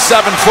over the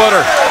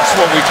 7-footer. That's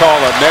what we call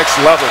a next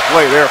level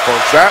play there,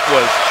 folks. That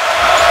was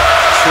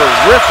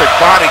terrific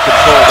body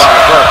control by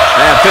LeVert.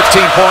 And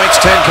 15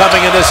 points, 10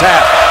 coming in this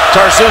half.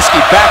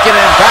 Tarzuski backing in,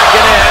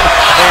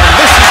 and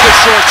misses the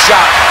short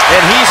shot.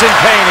 And he's in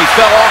pain. He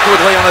fell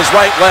awkwardly on his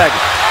right leg.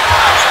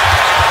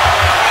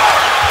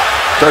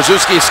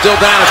 Tarzuski is still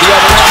down at the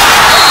other end.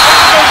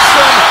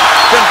 Robinson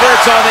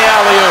converts on the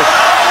alley-oop.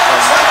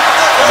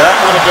 That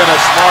would have been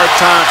a smart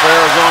time for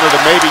Arizona to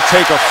maybe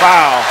take a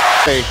foul,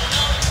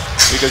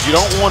 because you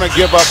don't want to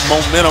give up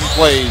momentum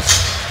plays,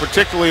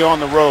 particularly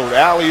on the road.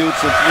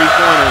 Alley-oops and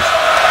 3-pointers,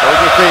 those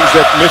are things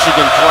that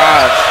Michigan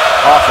thrives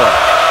off of.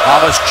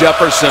 Hollis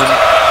Jefferson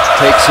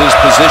takes his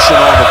position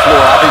on the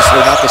floor, obviously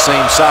not the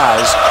same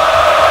size.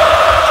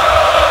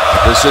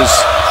 This is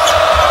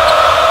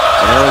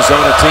an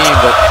Arizona team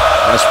that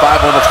has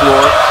 5 on the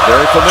floor,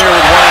 very familiar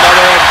with one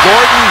another. And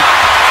Gordon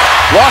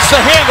lost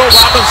the handle.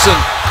 Robinson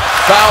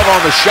fouled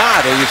on the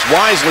shot. He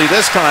wisely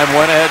this time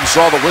went ahead and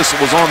saw the whistle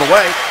was on the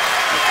way.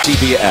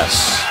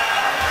 TBS.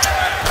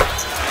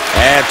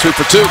 And 2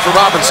 for 2 for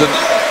Robinson.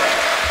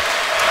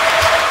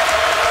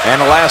 And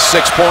the last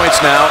 6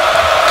 points now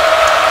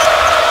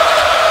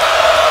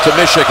to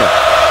Michigan.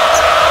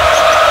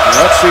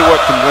 Let's see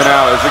what can win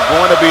out. Is it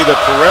going to be the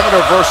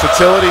perimeter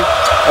versatility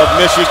of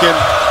Michigan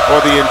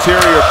or the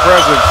interior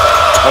presence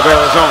of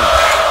Arizona?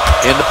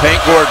 In the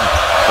paint, Gordon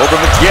over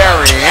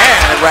McGarry,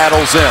 and it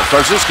rattles in.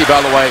 Tarzuski,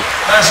 by the way,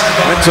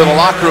 went to the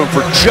locker room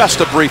for just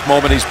a brief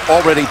moment. He's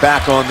already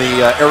back on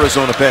the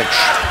Arizona bench.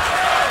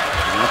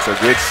 And that's a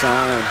good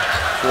sign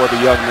for the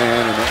young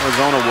man, and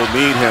Arizona will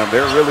need him.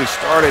 They're really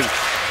starting,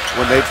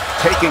 when they've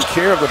taken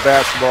care of the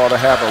basketball, to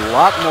have a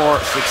lot more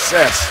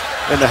success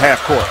in the half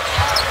court.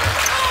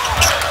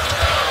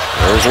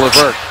 There's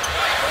LeVert.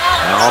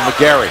 Now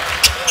McGarry.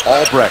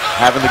 Albrecht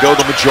having to go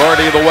the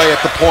majority of the way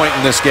at the point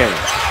in this game.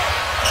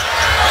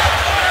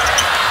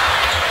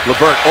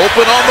 LeVert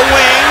open on the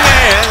wing,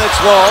 and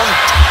it's long.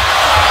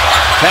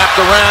 Tapped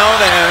around,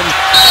 and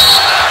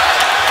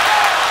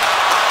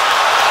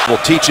well,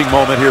 teaching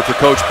moment here for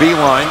Coach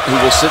Beeline, who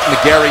will sit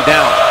McGarry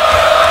down.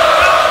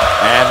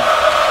 And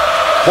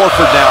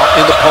Horford now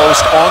in the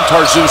post on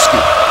Tarczewski.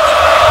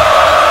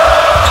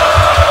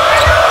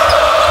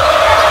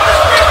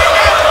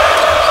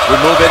 We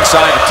move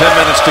inside with 10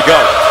 minutes to go.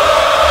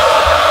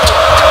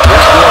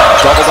 Here's Gordon,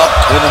 doubled up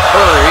in a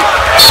hurry.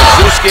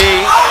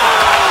 Tarczewski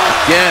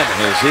again,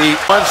 as he...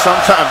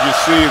 Sometimes you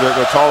see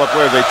the taller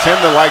players, they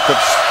tend to like to,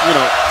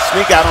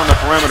 sneak out on the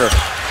perimeter.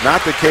 Not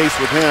the case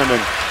with him,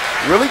 and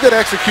really good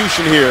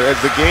execution here as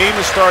the game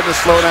is starting to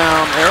slow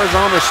down.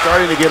 Arizona is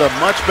starting to get a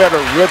much better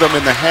rhythm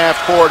in the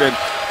half court and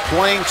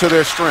playing to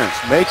their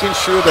strengths, making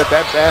sure that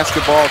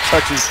basketball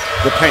touches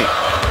the paint.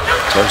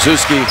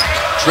 Tarczewski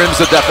trims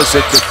the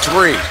deficit to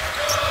 3.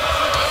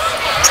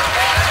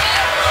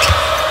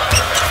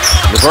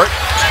 LeVert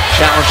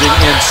challenging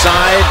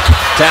inside,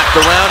 tapped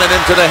around and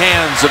into the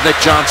hands of Nick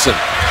Johnson.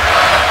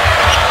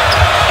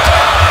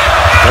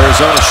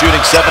 Arizona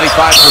shooting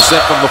 75%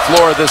 from the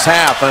floor this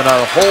half, and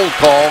a hold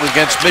call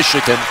against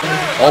Michigan.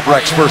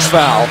 Albrecht's first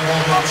foul.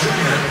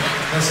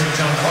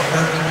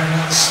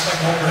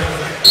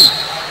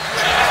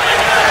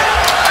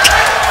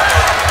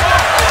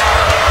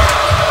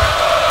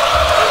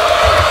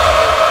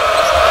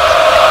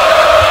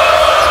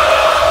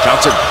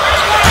 Johnson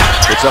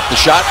puts up the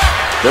shot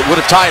that would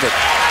have tied it.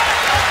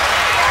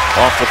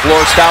 Off the floor,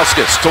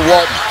 Stauskas to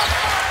Walton.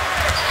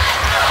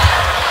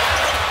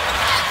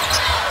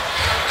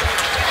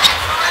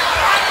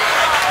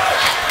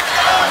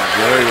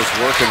 Gary was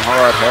working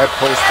hard, had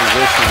post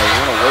position, they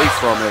went away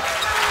from it.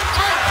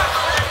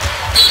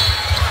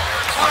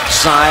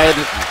 Outside,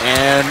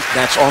 and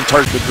that's on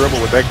target. The dribble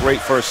with that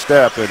great first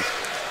step, and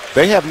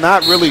they have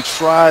not really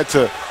tried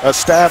to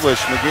establish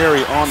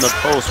McGarry on the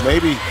post,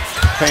 maybe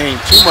paying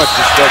too much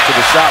respect to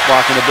the shot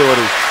blocking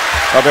ability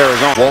of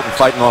Arizona. Walton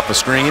fighting off the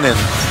screen and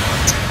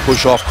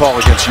push-off call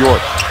against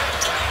York.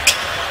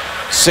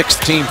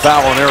 6th team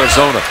foul on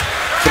Arizona.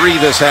 3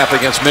 this half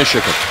against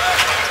Michigan.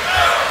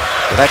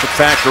 But that could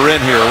factor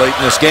in here late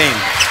in this game.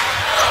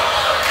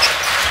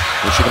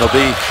 Michigan will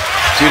be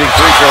shooting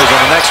free throws on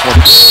the next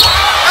one.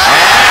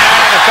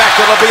 And in fact,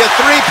 it'll be a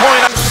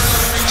 3-point.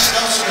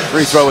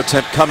 Free throw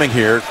attempt coming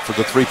here for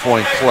the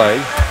 3-point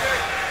play.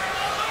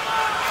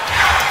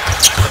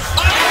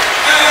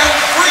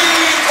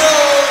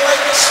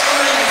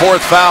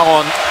 Fourth foul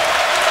on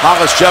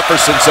Hollis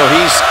Jefferson, so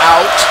he's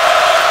out.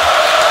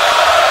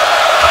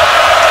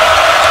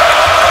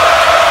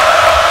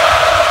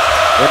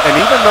 And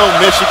even though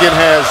Michigan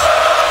has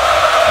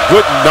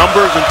good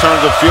numbers in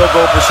terms of field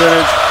goal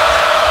percentage,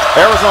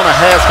 Arizona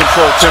has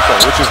controlled tempo,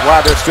 which is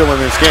why they're still in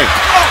this game.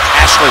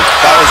 Ashley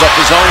follows up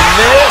his own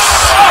miss.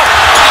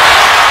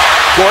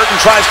 Gordon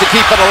tries to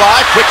keep it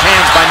alive. Quick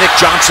hands by Nick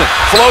Johnson.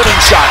 Floating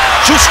shot,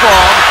 too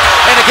strong,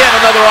 and again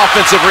another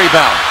offensive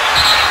rebound.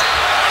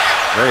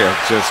 They have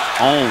just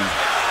owned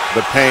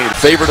the paint.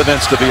 Favorite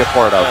events to be a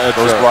part of.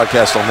 Those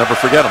broadcasts, I'll never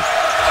forget them.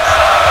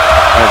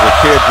 As a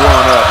kid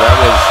growing up, that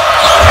was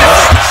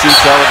see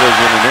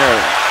television, and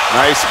there,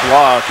 nice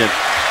block, and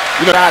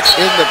shots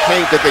in the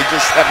paint that they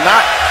just have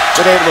not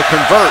been able to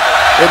convert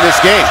in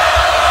this game.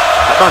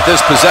 How about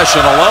this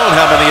possession alone,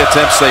 how many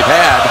attempts they've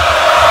had.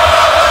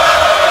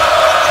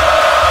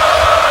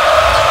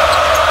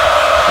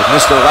 They've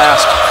missed their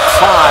last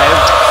 5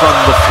 from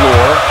the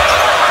floor.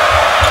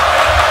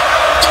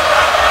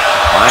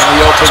 Find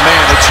the open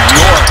man, it's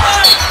York.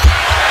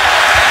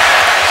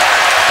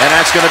 And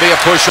that's going to be a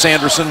push.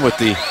 Sanderson with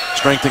the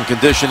strength and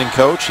conditioning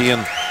coach. He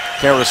and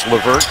Karis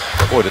LeVert.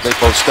 Boy, did they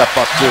both step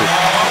up too.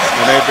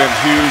 And they've been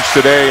huge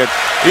today. And,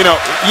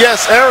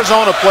 yes,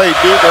 Arizona played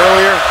Duke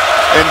earlier,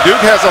 and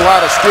Duke has a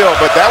lot of skill,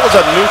 but that was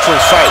a neutral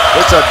site.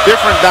 It's a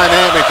different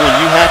dynamic when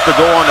you have to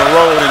go on the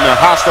road in a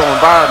hostile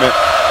environment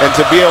and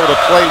to be able to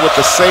play with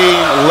the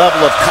same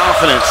level of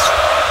confidence.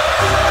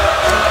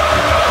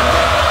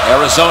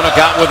 Arizona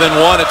got within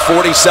 1 at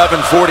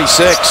 47-46.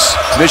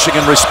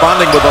 Michigan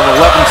responding with an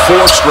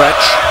 11-4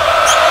 stretch.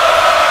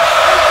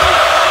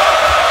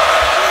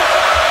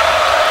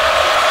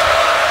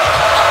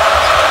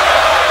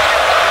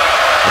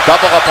 A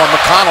double up on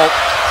McConnell.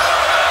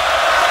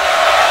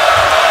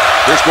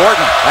 Here's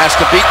Gordon, has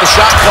to beat the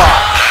shot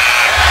clock.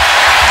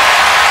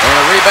 And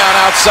a rebound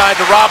outside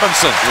to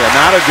Robinson. Yeah,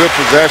 not a good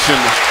possession.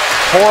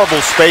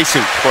 Horrible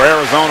spacing for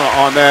Arizona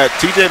on that.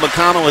 TJ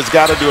McConnell has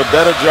got to do a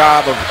better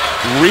job of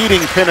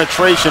reading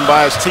penetration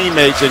by his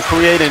teammates and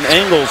creating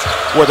angles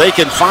where they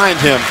can find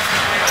him.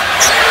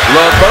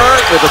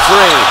 LeVert with a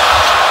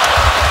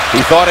 3.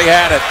 He thought he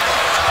had it.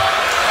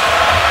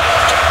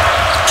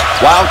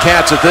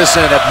 Wildcats at this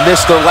end have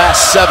missed their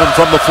last 7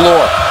 from the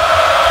floor.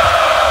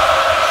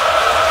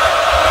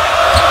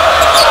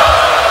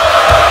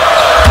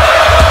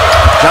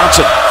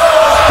 Johnson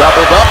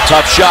doubled up,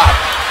 tough shot.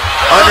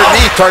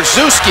 Underneath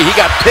Tarczewski, he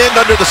got pinned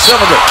under the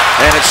cylinder,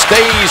 and it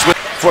stays with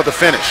for the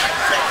finish.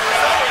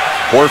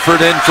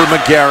 Horford in for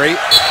McGarry.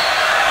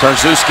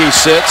 Tarzuski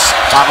sits.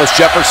 Hollis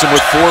Jefferson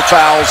with 4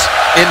 fouls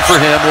in for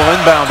him. Will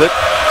inbound it.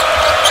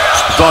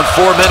 It's gone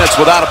 4 minutes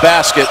without a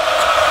basket.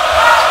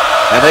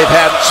 And they've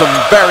had some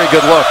very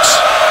good looks.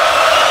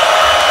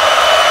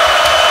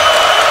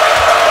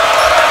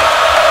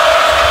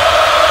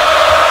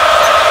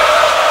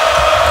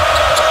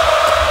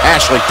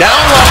 Ashley down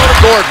low to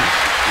Gordon.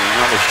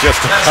 I was just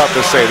about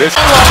to say this.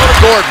 Down low to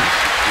Gordon.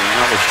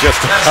 I was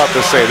just about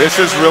to say, this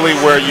is really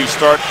where you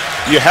start.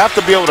 You have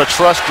to be able to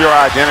trust your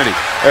identity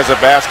as a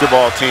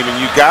basketball team, and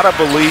you got to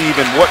believe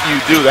in what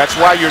you do. That's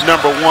why you're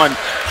number one.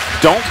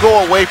 Don't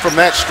go away from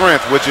that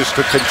strength, which is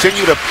to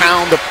continue to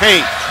pound the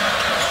paint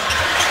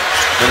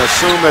and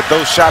assume that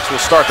those shots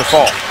will start to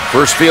fall.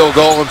 First field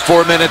goal in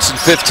 4 minutes and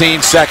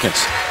 15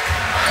 seconds.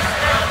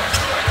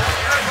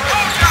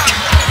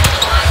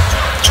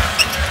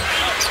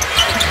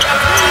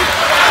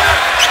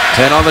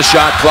 Ten on the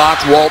shot clock.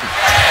 Walton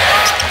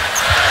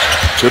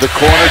to the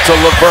corner to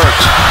LeVert.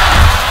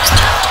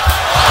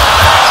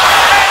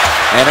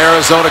 And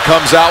Arizona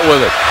comes out with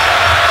it.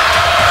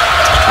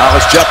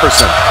 Hollis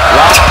Jefferson.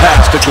 Lob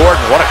pass to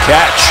Gordon. What a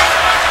catch.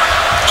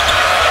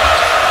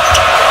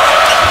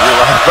 You're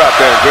right about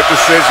that. Good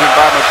decision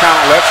by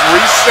McConnell. Let's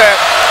reset.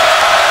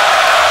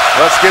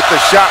 Let's get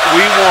the shot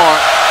we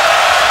want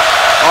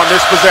on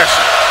this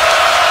possession.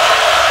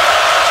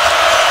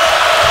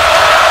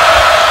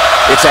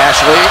 It's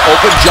Ashley.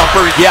 Open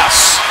jumper.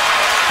 Yes.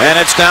 And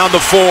it's down to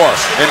 4.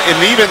 And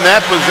even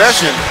that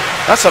possession,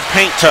 that's a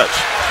paint touch.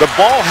 The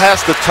ball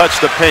has to touch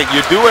the paint.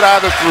 You do it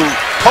either through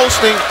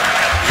posting,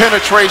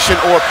 penetration,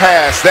 or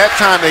pass. That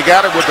time they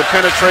got it with the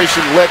penetration,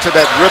 led to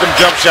that rhythm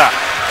jump shot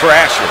for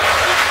Ashley.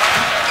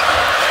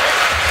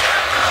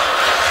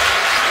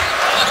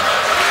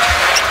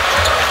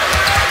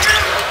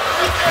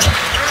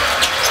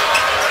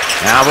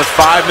 Now with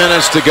 5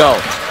 minutes to go.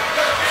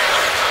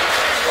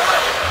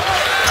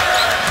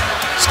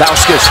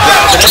 Stauskas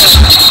grabbed it in.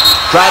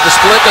 Tried to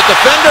split the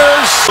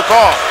defenders. The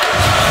call.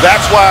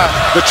 That's why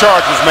the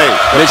charge was made.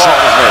 The call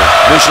was made.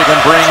 Michigan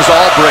brings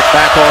Albrecht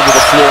back onto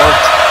the floor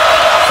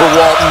for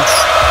Walton.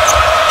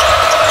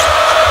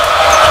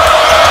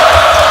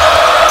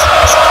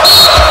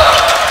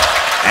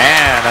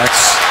 And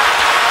that's...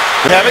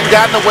 They haven't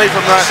gotten away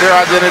from their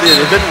identity.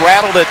 They've been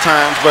rattled at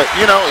times, but,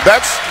 you know,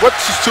 that's what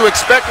to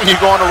expect when you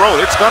go on the road.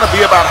 It's going to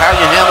be about how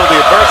you handle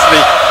the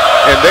adversity,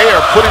 and they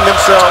are putting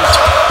themselves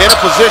in a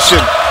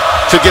position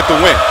to get the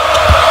win.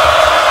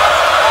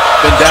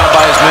 Been down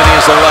by as many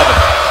as 11.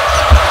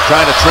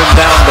 Trying to trim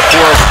down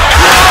before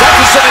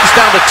it's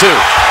down to 2.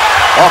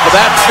 Off of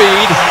that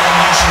feed,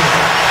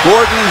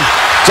 Gordon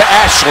to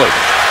Ashley.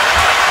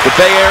 The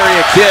Bay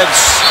Area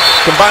kids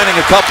combining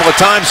a couple of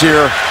times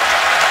here.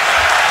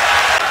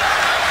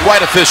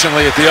 Quite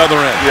efficiently at the other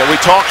end. Yeah, we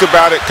talked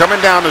about it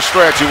coming down the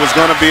stretch. It was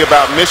going to be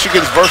about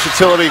Michigan's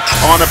versatility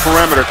on the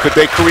perimeter. Could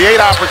they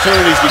create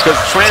opportunities, because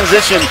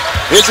transition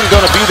isn't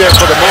going to be there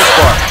for the most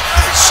part.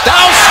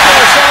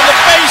 Stauskas on the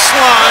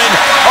baseline,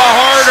 a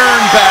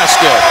hard-earned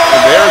basket.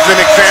 And there's an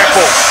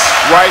example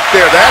right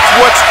there. That's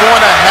what's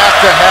going to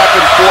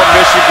happen for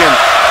Michigan.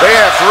 They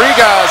have 3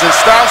 guys in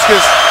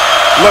Stauskas,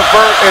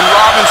 LeVert, and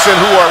Robinson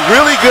who are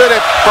really good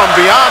at from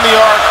beyond the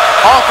arc,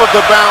 off of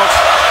the bounce,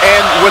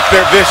 and with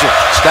their vision.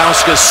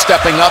 Stauskas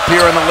stepping up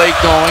here in the late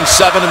going.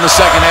 7 in the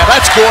second half.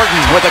 That's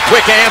Gordon with a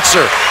quick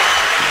answer.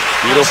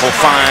 Beautiful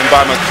find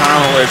by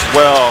McConnell as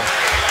well.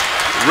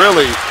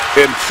 Really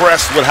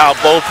impressed with how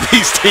both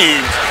these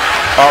teams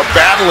are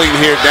battling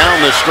here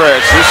down the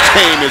stretch. This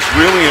game is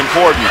really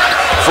important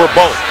for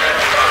both.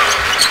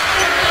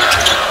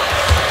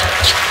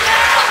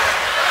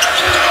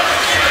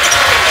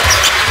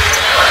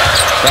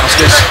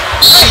 Stauskas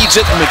feeds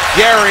it to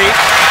McGarry,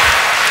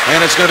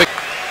 and it's going to...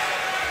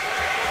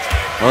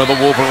 Or the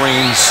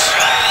Wolverines.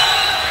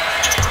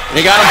 And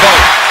he got them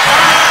both.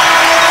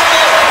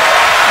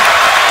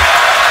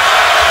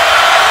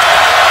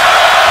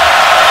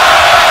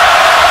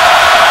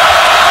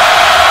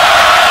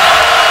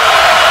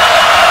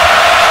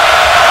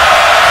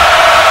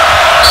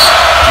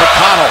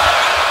 McConnell.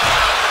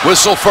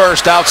 Whistle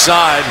first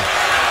outside.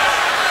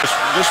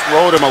 Just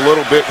rode him a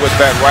little bit with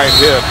that right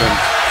hip. And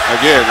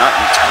again,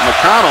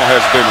 McConnell has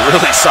been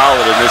really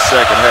solid in this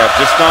second half.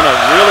 Just done a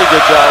really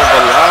good job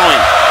of allowing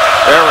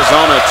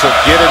Arizona to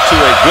get into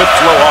a good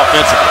flow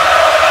offensively.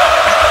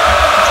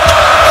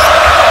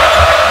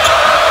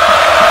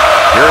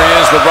 Here he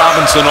is with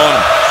Robinson on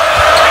him.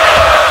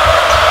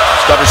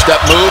 Stutter step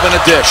move and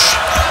a dish.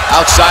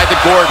 Outside to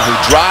Gordon, who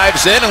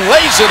drives in and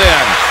lays it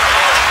in.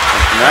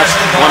 And that's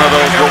one of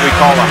those what we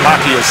call a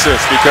hockey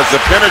assist, because the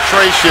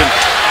penetration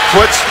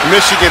puts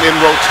Michigan in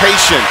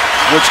rotation,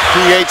 which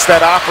creates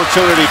that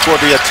opportunity for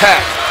the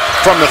attack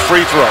from the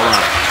free throw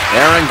line.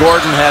 Aaron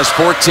Gordon has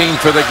 14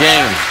 for the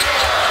game.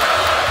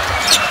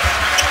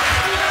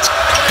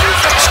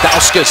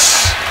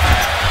 Stauskas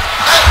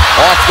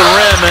off the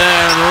rim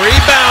and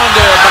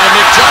rebounded by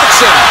Nick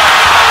Johnson.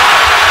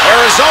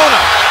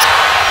 Arizona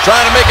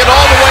trying to make it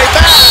all the way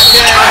back,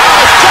 and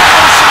Hollis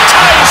Jefferson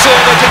ties it.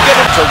 They can get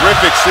him.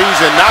 terrific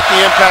season. Not the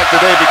impact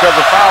today because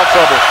of foul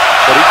trouble,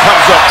 but he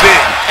comes up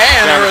big.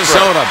 And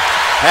Arizona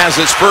has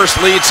its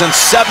first lead since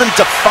 7-5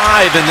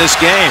 in this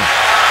game.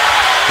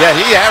 Yeah,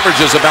 he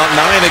averages about 9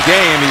 a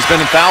game. He's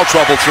been in foul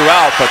trouble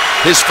throughout, but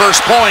his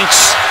first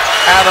points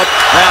add up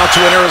now to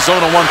an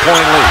Arizona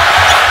 1-point lead.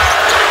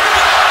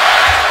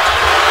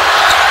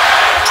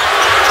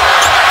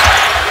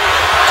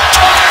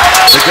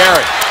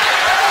 McGarry.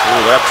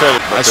 Ooh,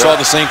 I saw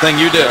the same thing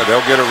you did. Yeah,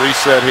 they'll get a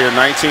reset here.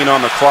 19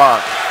 on the clock.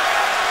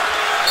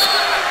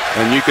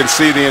 And you can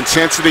see the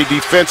intensity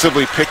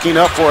defensively picking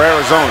up for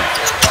Arizona.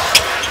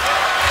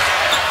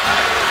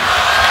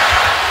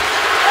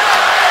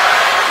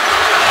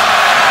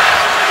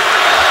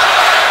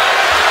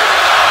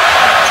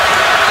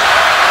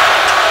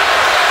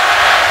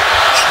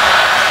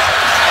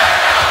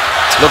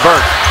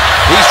 LeVert,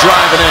 he's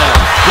driving in.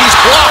 He's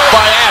blocked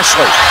by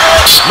Ashley.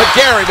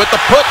 McGarry with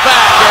the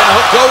putback, and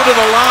he'll go to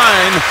the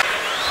line.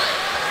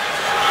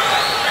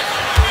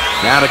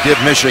 Now to give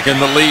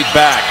Michigan the lead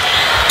back.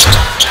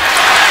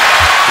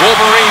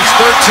 Wolverines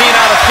 13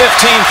 out of 15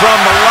 from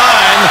the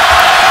line.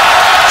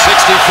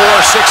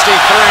 64-63,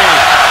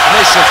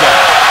 Michigan.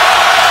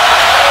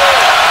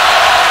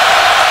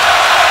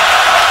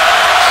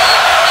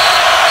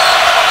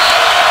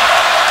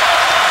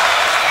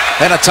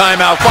 And a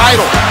timeout.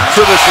 Vital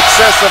to the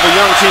success of a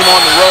young team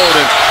on the road,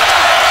 and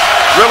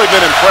really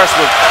been impressed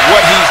with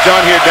what he's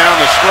done here down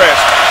the stretch.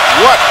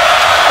 What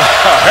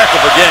a heck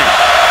of a game.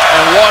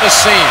 And what a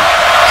scene.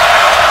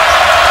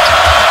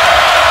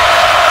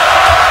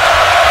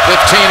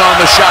 15 on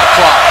the shot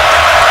clock.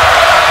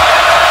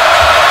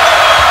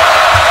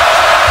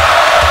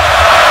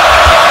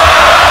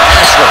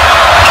 Ashley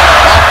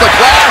off the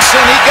glass,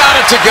 and he got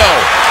it to go.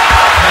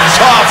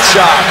 Soft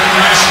shot.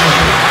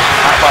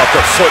 How about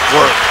the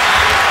footwork?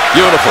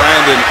 Beautiful.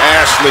 Brandon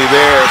Ashley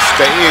there,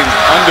 staying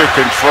under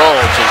control.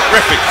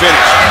 Terrific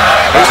finish.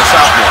 He's a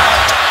sophomore.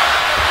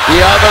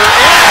 The other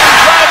end,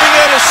 driving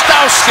in is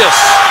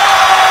Stauskas.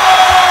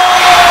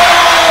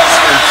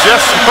 And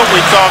just what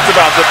we talked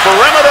about, the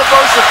perimeter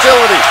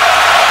versatility,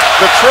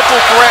 the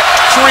triple threat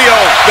trio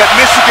that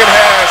Michigan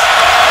has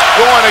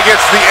going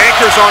against the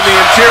anchors on the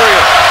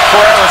interior for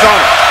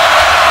Arizona.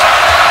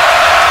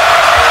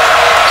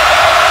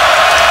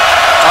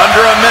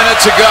 Under a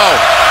minute to go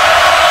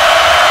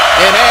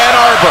in Ann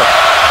Arbor.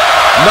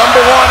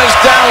 Number one is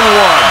down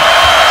one.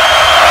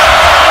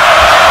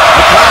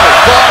 McConnell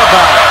thought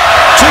about it.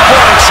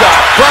 Two-point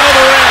shot, front of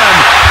the rim.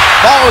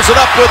 Follows it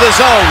up with his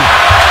own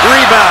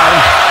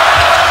rebound.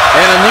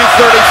 And a new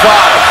 35.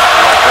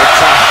 Big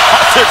time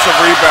offensive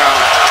rebound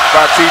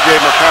by T.J.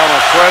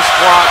 McConnell. Fresh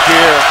clock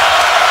here.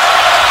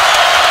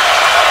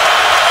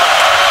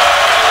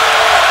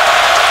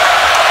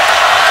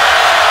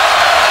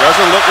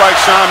 Doesn't look like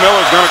Sean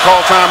Miller's going to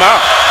call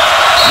timeout.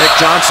 Nick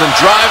Johnson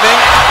driving,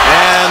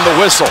 and the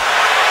whistle.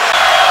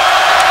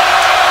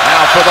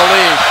 Now for the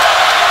lead.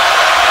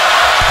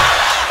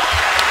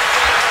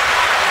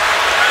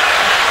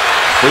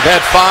 We've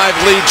had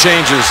 5 lead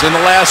changes in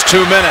the last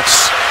 2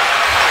 minutes.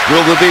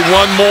 Will there be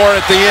one more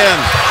at the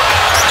end?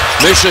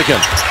 Michigan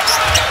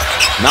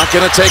not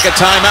going to take a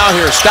timeout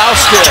here.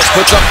 Stauskas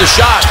puts up the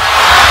shot.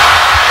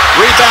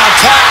 Rebound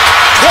tap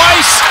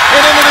twice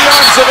and into the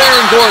arms of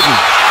Aaron Gordon.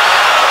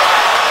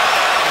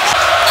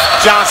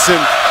 Johnson,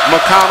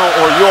 McConnell,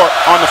 or York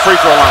on the free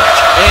throw line.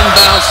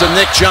 Inbounds to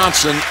Nick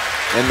Johnson,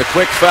 and the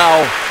quick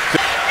foul.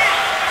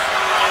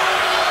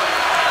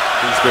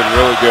 He's been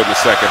really good in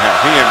the second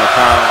half. He and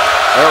McConnell.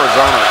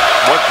 Arizona,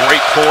 what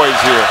great poise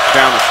here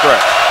down the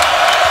stretch.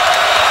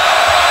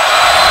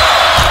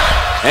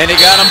 And he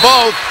got them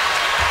both.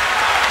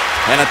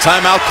 And a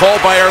timeout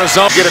called by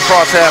Arizona. Get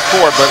across half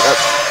court, but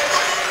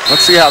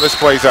let's see how this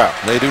plays out.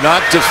 They do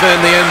not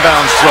defend the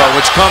inbounds throw,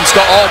 which comes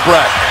to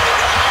Albrecht.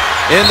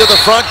 Into the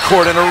front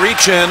court and a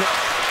reach in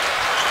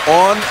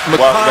on McConnell.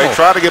 Well, they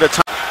try to get a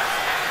time.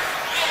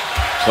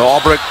 So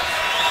Albrecht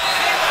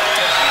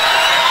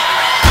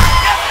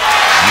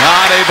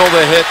not able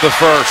to hit the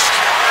first.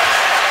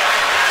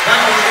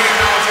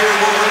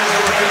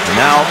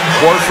 Now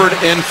Horford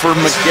in for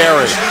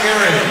McGarry.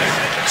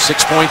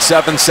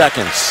 6.7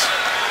 seconds.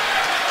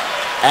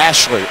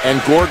 Ashley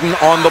and Gordon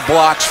on the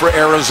blocks for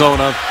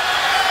Arizona.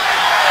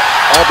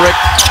 Albrecht,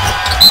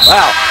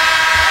 wow,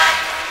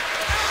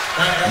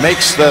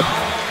 makes the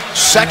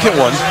second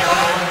one.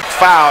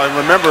 Foul, and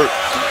remember,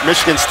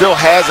 Michigan still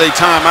has a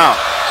timeout.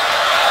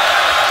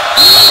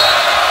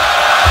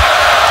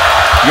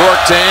 York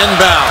to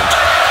inbound.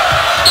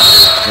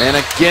 And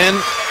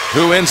again,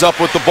 who ends up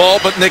with the ball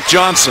but Nick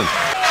Johnson.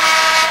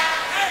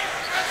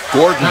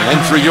 Gordon in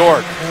for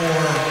York.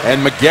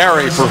 And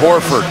McGarry for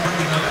Horford.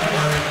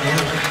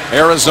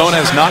 Arizona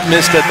has not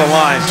missed at the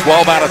line.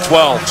 12 out of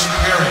 12.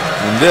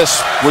 And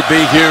this would be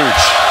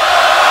huge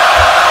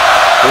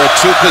for a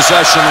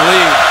 2-possession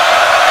lead.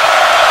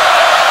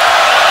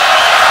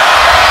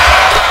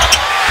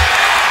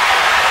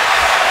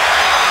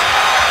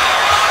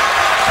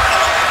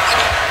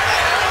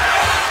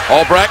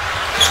 Albrecht.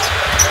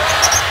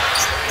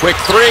 Quick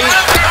three.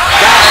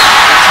 Got it.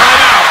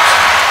 Timeout.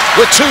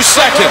 with 2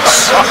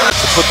 seconds.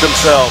 To put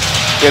themselves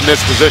in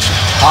this position.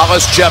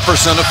 Hollis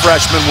Jefferson, a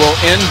freshman, will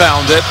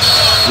inbound it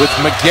with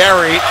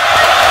McGarry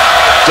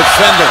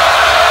defending.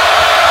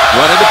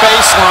 Running the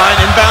baseline,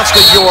 inbounds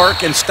to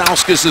York, and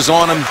Stauskas is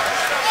on him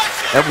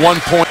at one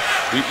point.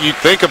 You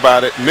think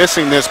about it,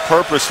 missing this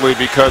purposely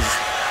because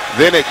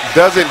then it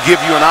doesn't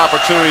give you an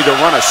opportunity to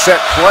run a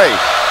set play.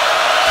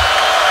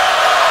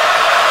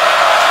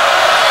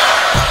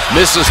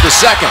 Misses the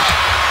second.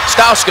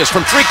 Stauskas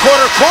from 3/4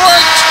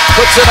 court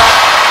puts it up,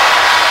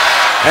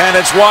 and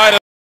it's wide.